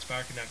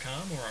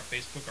www.spirekin.com or our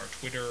Facebook, our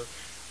Twitter.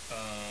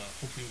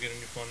 Hopefully we'll get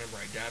a new phone number.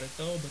 I doubt it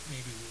though, but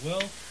maybe we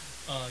will.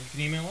 You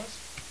can email us,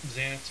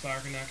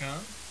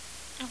 zan@spirekin.com.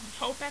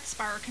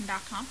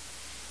 Hope@spirekin.com.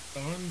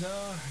 And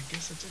I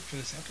guess that's it for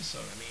this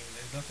episode. I mean,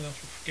 there's nothing else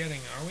we're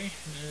forgetting, are we?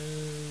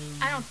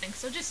 I don't think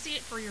so. Just see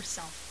it for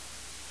yourself.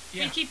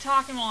 Yeah. If we keep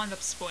talking, we'll end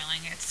up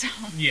spoiling it, so...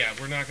 Yeah,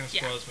 we're not going to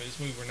spoil this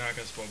movie. We're not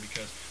going to spoil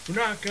because we're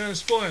not going to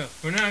spoil.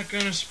 We're not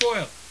going to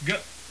spoil. Go.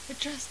 It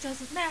just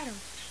doesn't matter.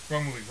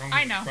 Wrong movie.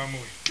 I know. Wrong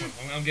movie.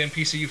 I'm getting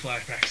PCU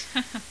flashbacks.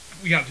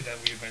 We got to do that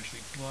movie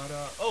eventually. But,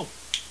 oh,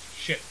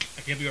 shit.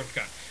 I can't believe I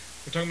forgot.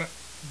 We're talking about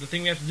the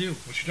thing we have to do,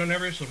 which we've done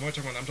every episode. I'm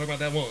talking about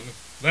that one.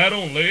 That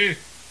only.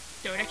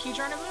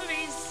 Dodecahedron of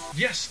movies.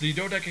 Yes, the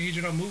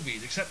Dodecahedron of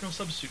movies, except no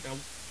substitute. Now,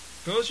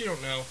 for those of you who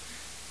don't know,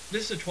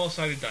 this is a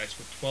 12-sided dice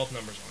with 12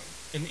 numbers on it.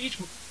 And each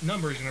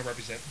number is going to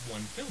represent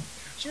one film.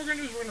 So what we're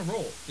going to do is we're going to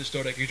roll this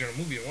Dodecahedron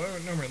movie, and whatever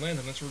number it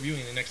lands on, that's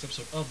reviewing in the next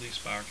episode of the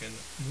Sparkin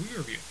Movie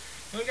Review.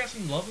 Now, we got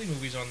some lovely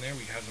movies on there.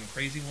 We have some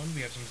crazy ones,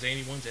 we have some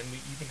zany ones, and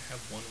we even have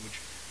one which,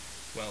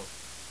 well,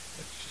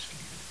 let's just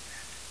leave it at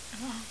that.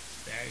 Oh.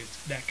 That is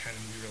that kind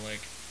of movie. You're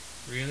like,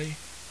 really?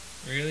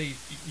 Really?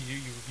 You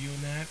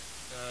reviewing that?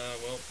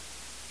 Well,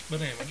 but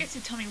anyway. I guess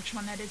you tell me which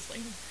one that is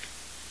later.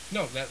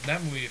 No,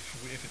 that movie,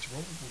 if it's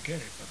rolled, we'll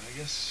get it. But I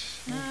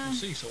guess we'll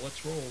see. So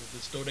let's roll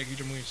this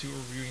Dodecahedron movie and see what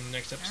we're reviewing in the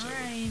next episode.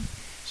 Alright.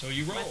 So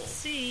you roll. Let's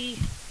see.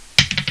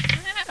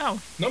 Oh.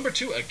 Number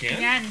 2 again.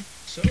 Again.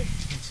 So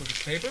let's look at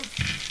the paper.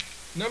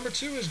 Number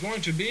 2 is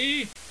going to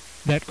be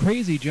that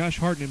crazy Josh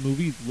Hartnett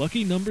movie,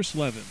 Lucky Number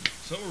 11.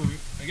 So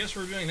I guess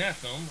we're reviewing that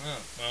film.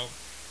 Well,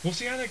 we'll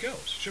see how that goes.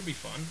 It should be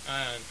fun.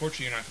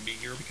 Unfortunately, you're not going to be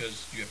here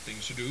because you have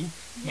things to do.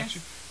 Yes.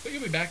 But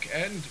you'll be back,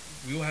 and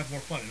we will have more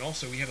fun. And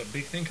also, we have a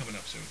big thing coming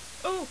up soon.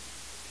 Oh.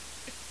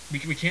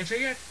 We can't say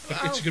yet, but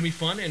it's going to be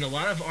fun. And a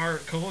lot of our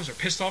co-hosts are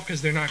pissed off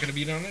because they're not going to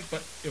be on it.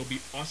 But it'll be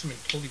awesome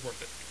and totally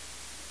worth it.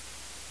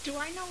 Do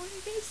I know what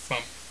it is?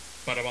 Bump,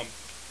 bada-bump,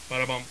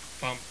 bada-bump,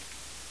 bump.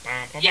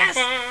 Yes!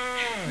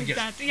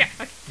 Yes. Yeah.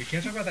 Okay. We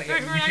can't talk about that yet.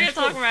 We're not going to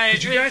talk about it.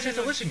 But you guys have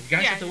to listen. You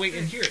guys have to wait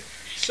and hear it.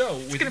 So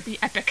it's going to be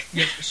epic.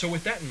 Yeah, so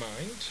with that in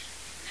mind...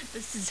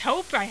 This is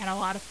Hope. I had a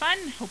lot of fun.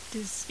 Hope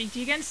to speak to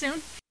you again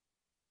soon.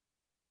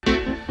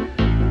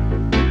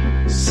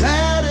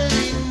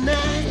 Saturday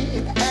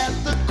night at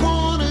the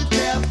corner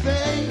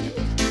cafe.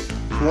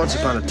 Once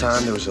upon a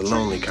time, there was a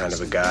lonely kind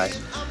of a guy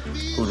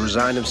who had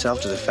resigned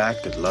himself to the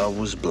fact that love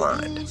was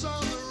blind.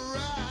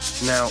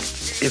 Now,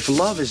 if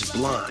love is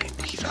blind,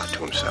 he thought to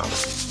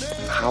himself,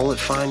 how will it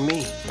find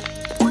me?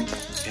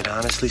 It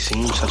honestly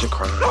seems such a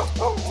crime.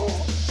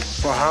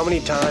 For how many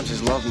times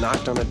has love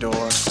knocked on the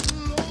door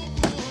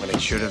when it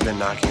should have been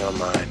knocking on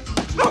mine?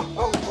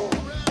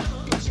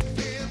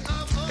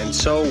 And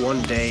so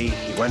one day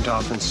he went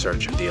off in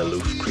search of the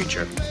aloof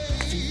creature.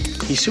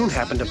 He soon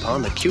happened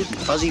upon the cute and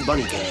fuzzy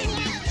bunny gang.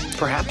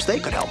 Perhaps they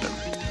could help him.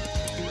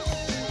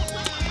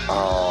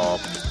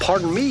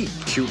 Pardon me,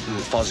 cute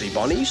and fuzzy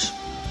bunnies,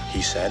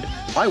 he said.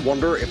 I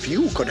wonder if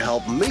you could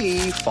help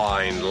me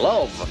find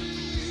love.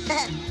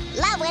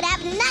 Love would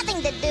have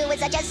nothing to do with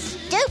such a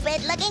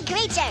stupid-looking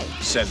creature,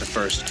 said the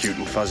first cute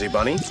and fuzzy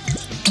bunny.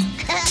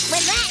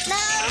 With that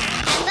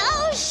nose, and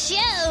those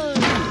shoes,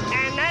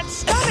 and that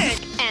stomach,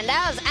 and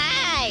those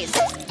eyes,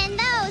 and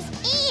those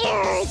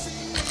ears.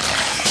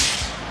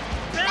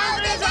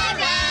 Roses are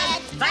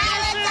red,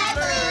 violets are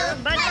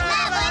blue, but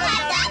love will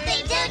have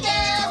nothing to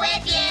do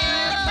with you.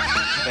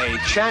 They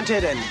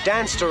chanted and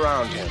danced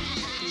around him.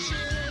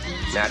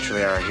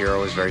 Naturally, our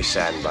hero was very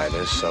saddened by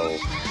this, so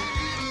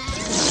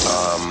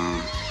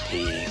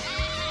he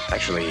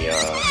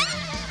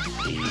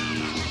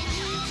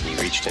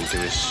reached into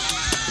his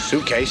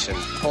suitcase and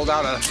pulled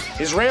out a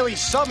Israeli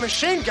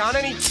submachine gun,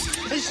 and he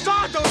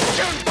saw those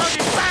cute fuzzy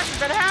bastards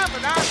that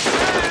happened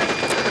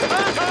outside.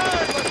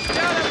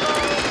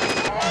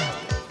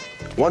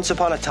 Once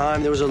upon a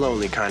time, there was a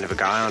lonely kind of a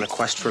guy on a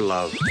quest for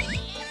love.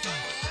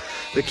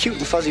 The cute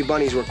and fuzzy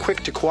bunnies were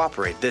quick to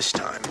cooperate this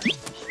time.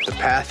 The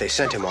path they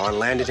sent him on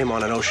landed him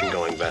on an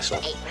ocean-going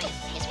vessel.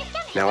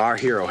 Now, our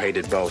hero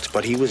hated boats,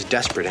 but he was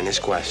desperate in his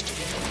quest.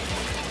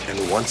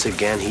 And once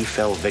again, he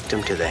fell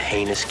victim to the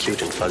heinous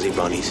cute and fuzzy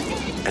bunnies.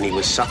 And he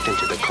was sucked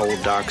into the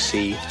cold, dark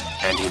sea,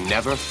 and he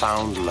never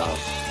found love.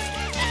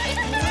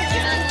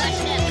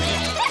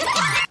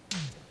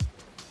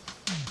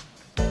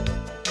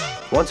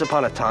 Once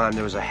upon a time,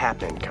 there was a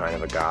happening kind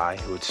of a guy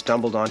who had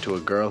stumbled onto a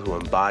girl who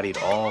embodied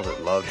all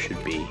that love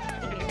should be.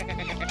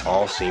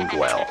 All seemed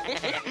well.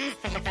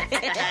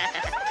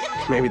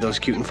 Maybe those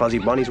cute and fuzzy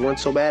bunnies weren't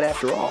so bad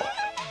after all.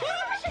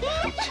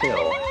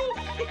 Until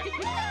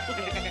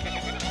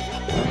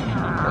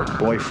her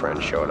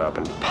boyfriend showed up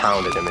and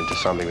pounded him into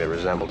something that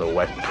resembled a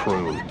wet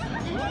prune.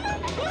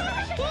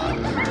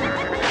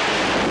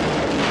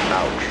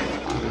 Ouch.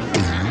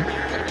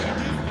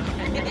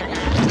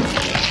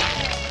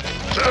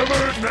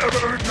 Never,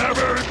 never,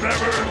 never,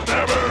 never,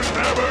 never,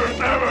 never,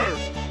 never.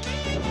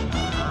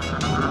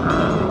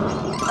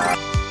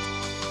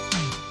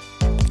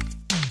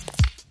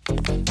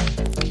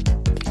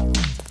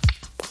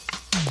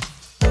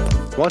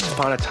 Once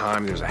upon a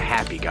time, there was a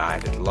happy guy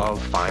that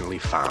love finally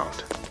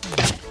found.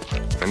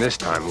 And this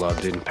time,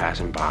 love didn't pass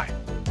him by.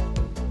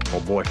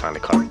 Old boy finally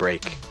caught a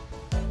break.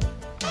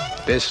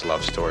 This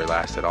love story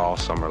lasted all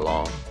summer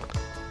long.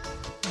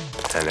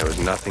 And there was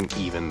nothing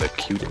even the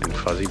cute and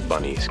fuzzy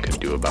bunnies could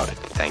do about it.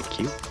 Thank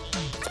you.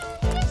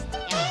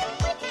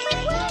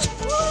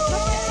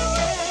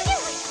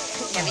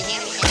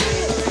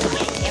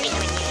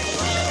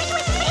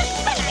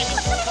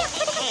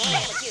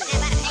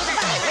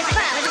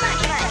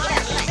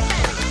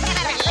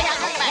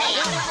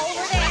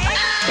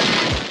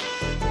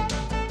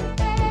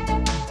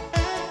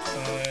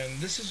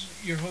 This is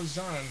your host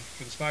Zahn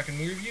for the Spock and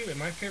Movie Review, and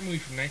my favorite movie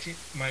from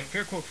my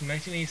favorite quote from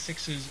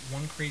 1986's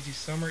One Crazy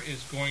Summer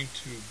is going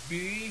to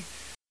be.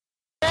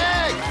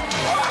 Hey!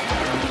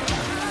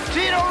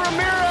 Tito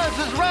Ramirez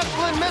is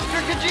wrestling Mr.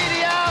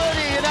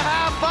 Congeniality in a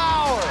half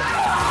hour.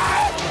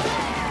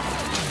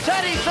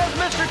 Teddy says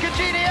Mr.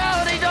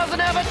 Congeniality doesn't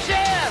have a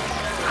chance.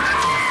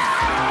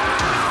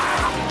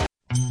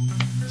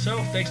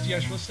 So, thanks to you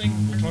guys for listening.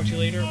 We'll talk to you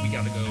later. We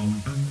gotta go.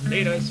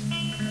 Laters.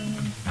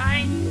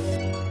 Bye.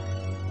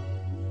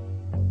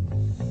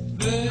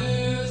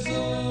 There's a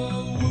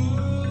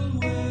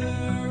world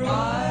where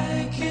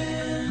I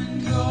can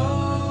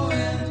go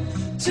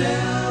and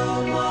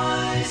tell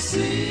my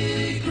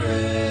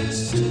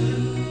secrets to.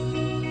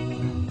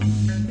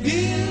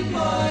 In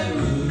my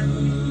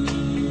room.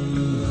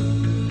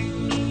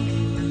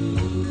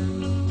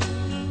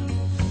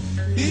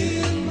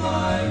 In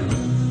my room.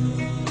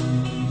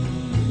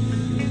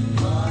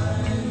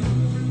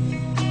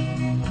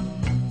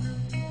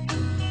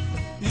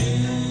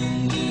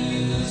 In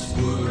this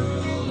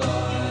world I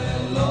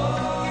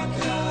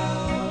lock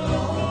out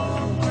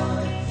all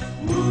my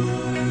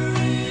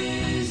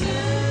worries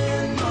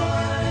and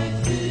my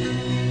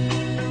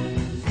fears.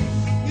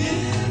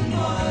 In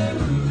my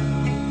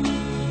room.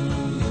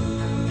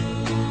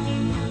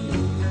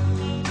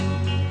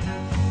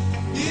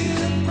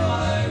 In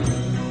my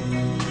room.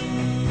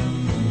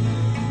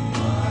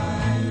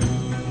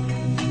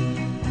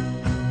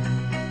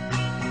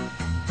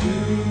 Do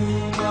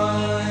my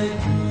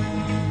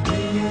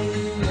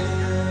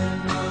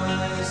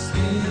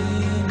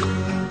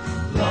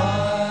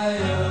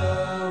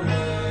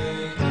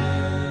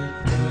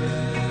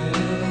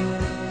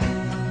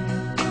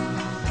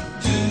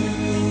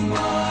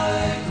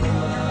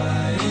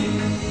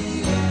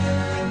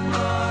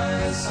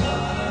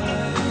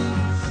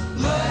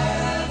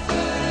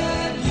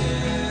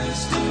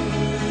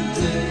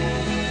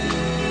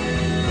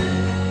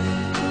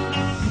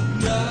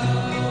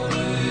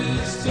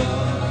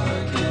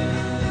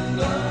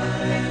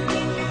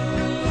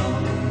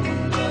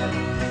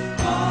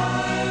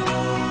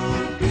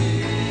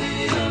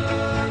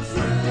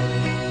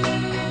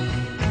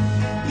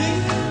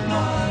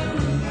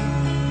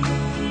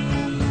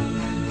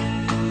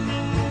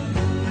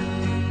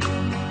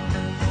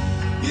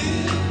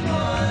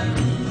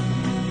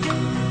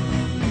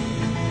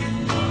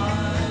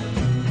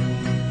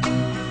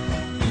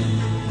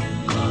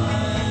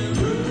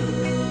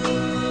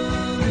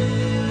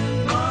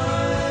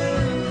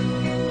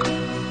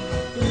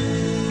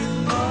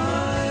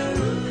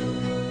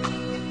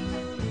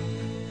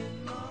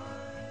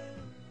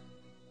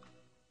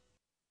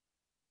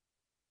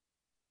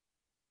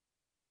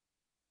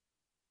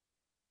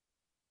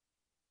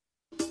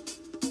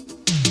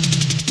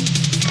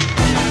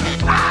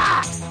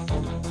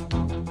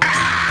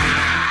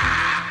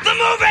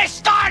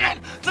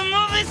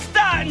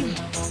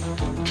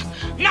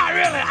Not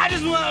really. I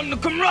just want them to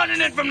come running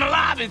in from the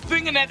lobby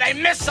thinking that they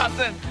missed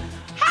something.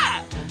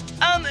 Hi,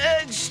 I'm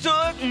Ed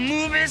Stork,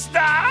 movie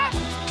star,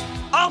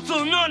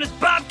 also known as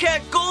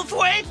Bobcat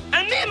Goldthwait,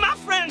 and me and my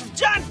friends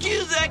John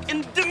Cusack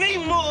and Demi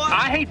Moore.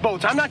 I hate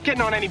boats. I'm not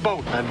getting on any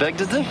boat. I beg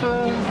to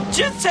differ.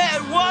 Just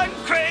had one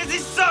crazy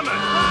summer.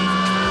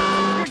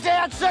 Your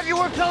dad said you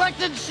were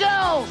collecting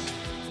shells.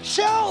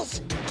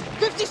 Shells?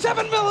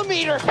 57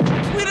 millimeter.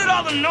 We did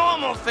all the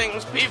normal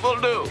things people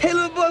do. Hey,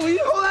 little boy, will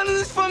you hold on to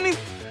this for me?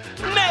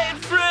 Made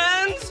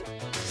friends.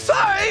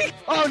 Sorry.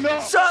 Oh, no.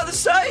 Saw the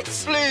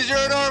sights. Please, your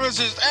enormous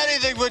is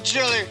anything but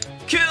chilly.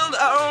 Killed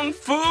our own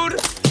food.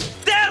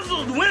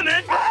 Dazzled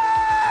women.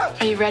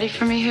 Are you ready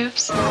for me,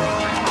 Hoops?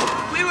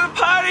 We were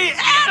party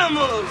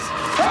animals.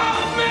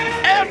 Oh,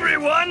 man.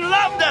 Everyone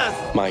loved us.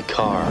 My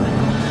car.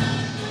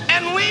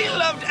 And we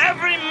loved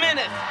every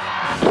minute.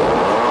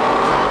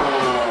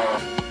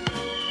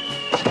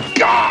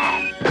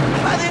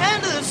 By the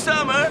end of the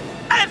summer,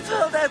 I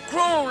felt I'd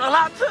grown a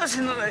lot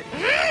personally.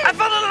 I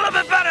felt a little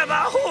bit better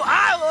about who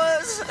I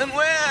was and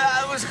where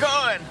I was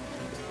going.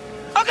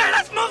 Okay,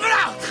 let's move it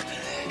out.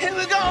 Here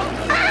we go.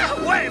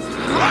 Wave.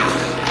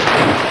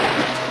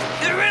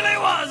 It really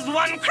was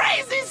one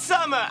crazy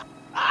summer.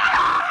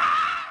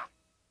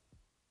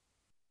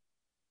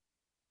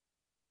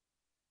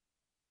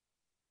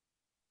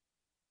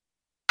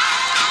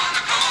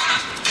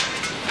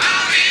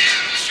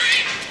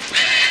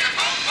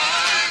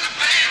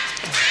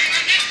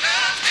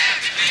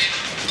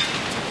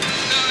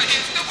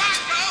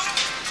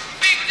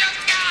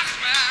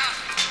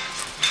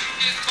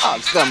 Oh,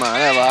 come on,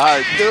 have a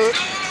heart, dude.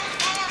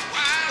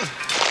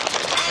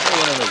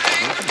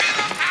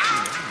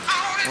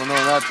 Oh, no,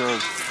 not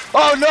those.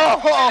 Oh, no!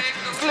 Oh,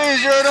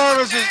 please, your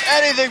enormous is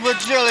anything but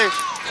chilly.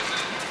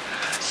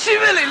 She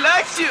really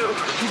likes you.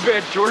 Too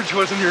bad George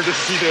wasn't here to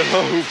see the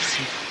hopes.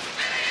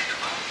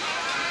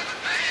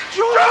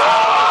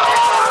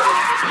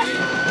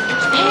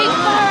 Hey,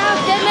 far out,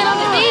 dead man on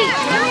the beach.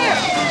 Come here.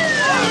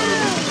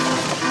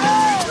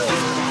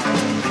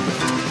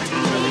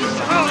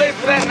 I'm late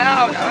for that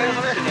now.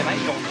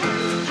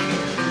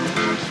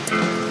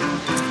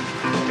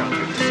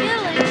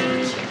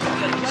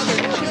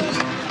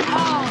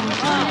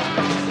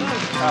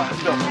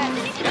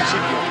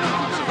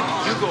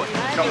 You go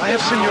ahead. No, I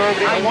have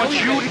seniority. I want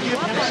you to give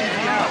him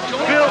CPR.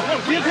 Bill,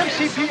 give him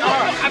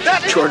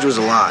CPR. George was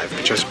alive,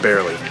 but just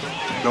barely.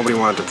 Nobody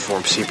wanted to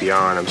perform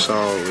CPR on him, so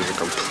it was a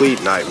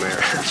complete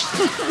nightmare.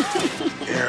 Yeah.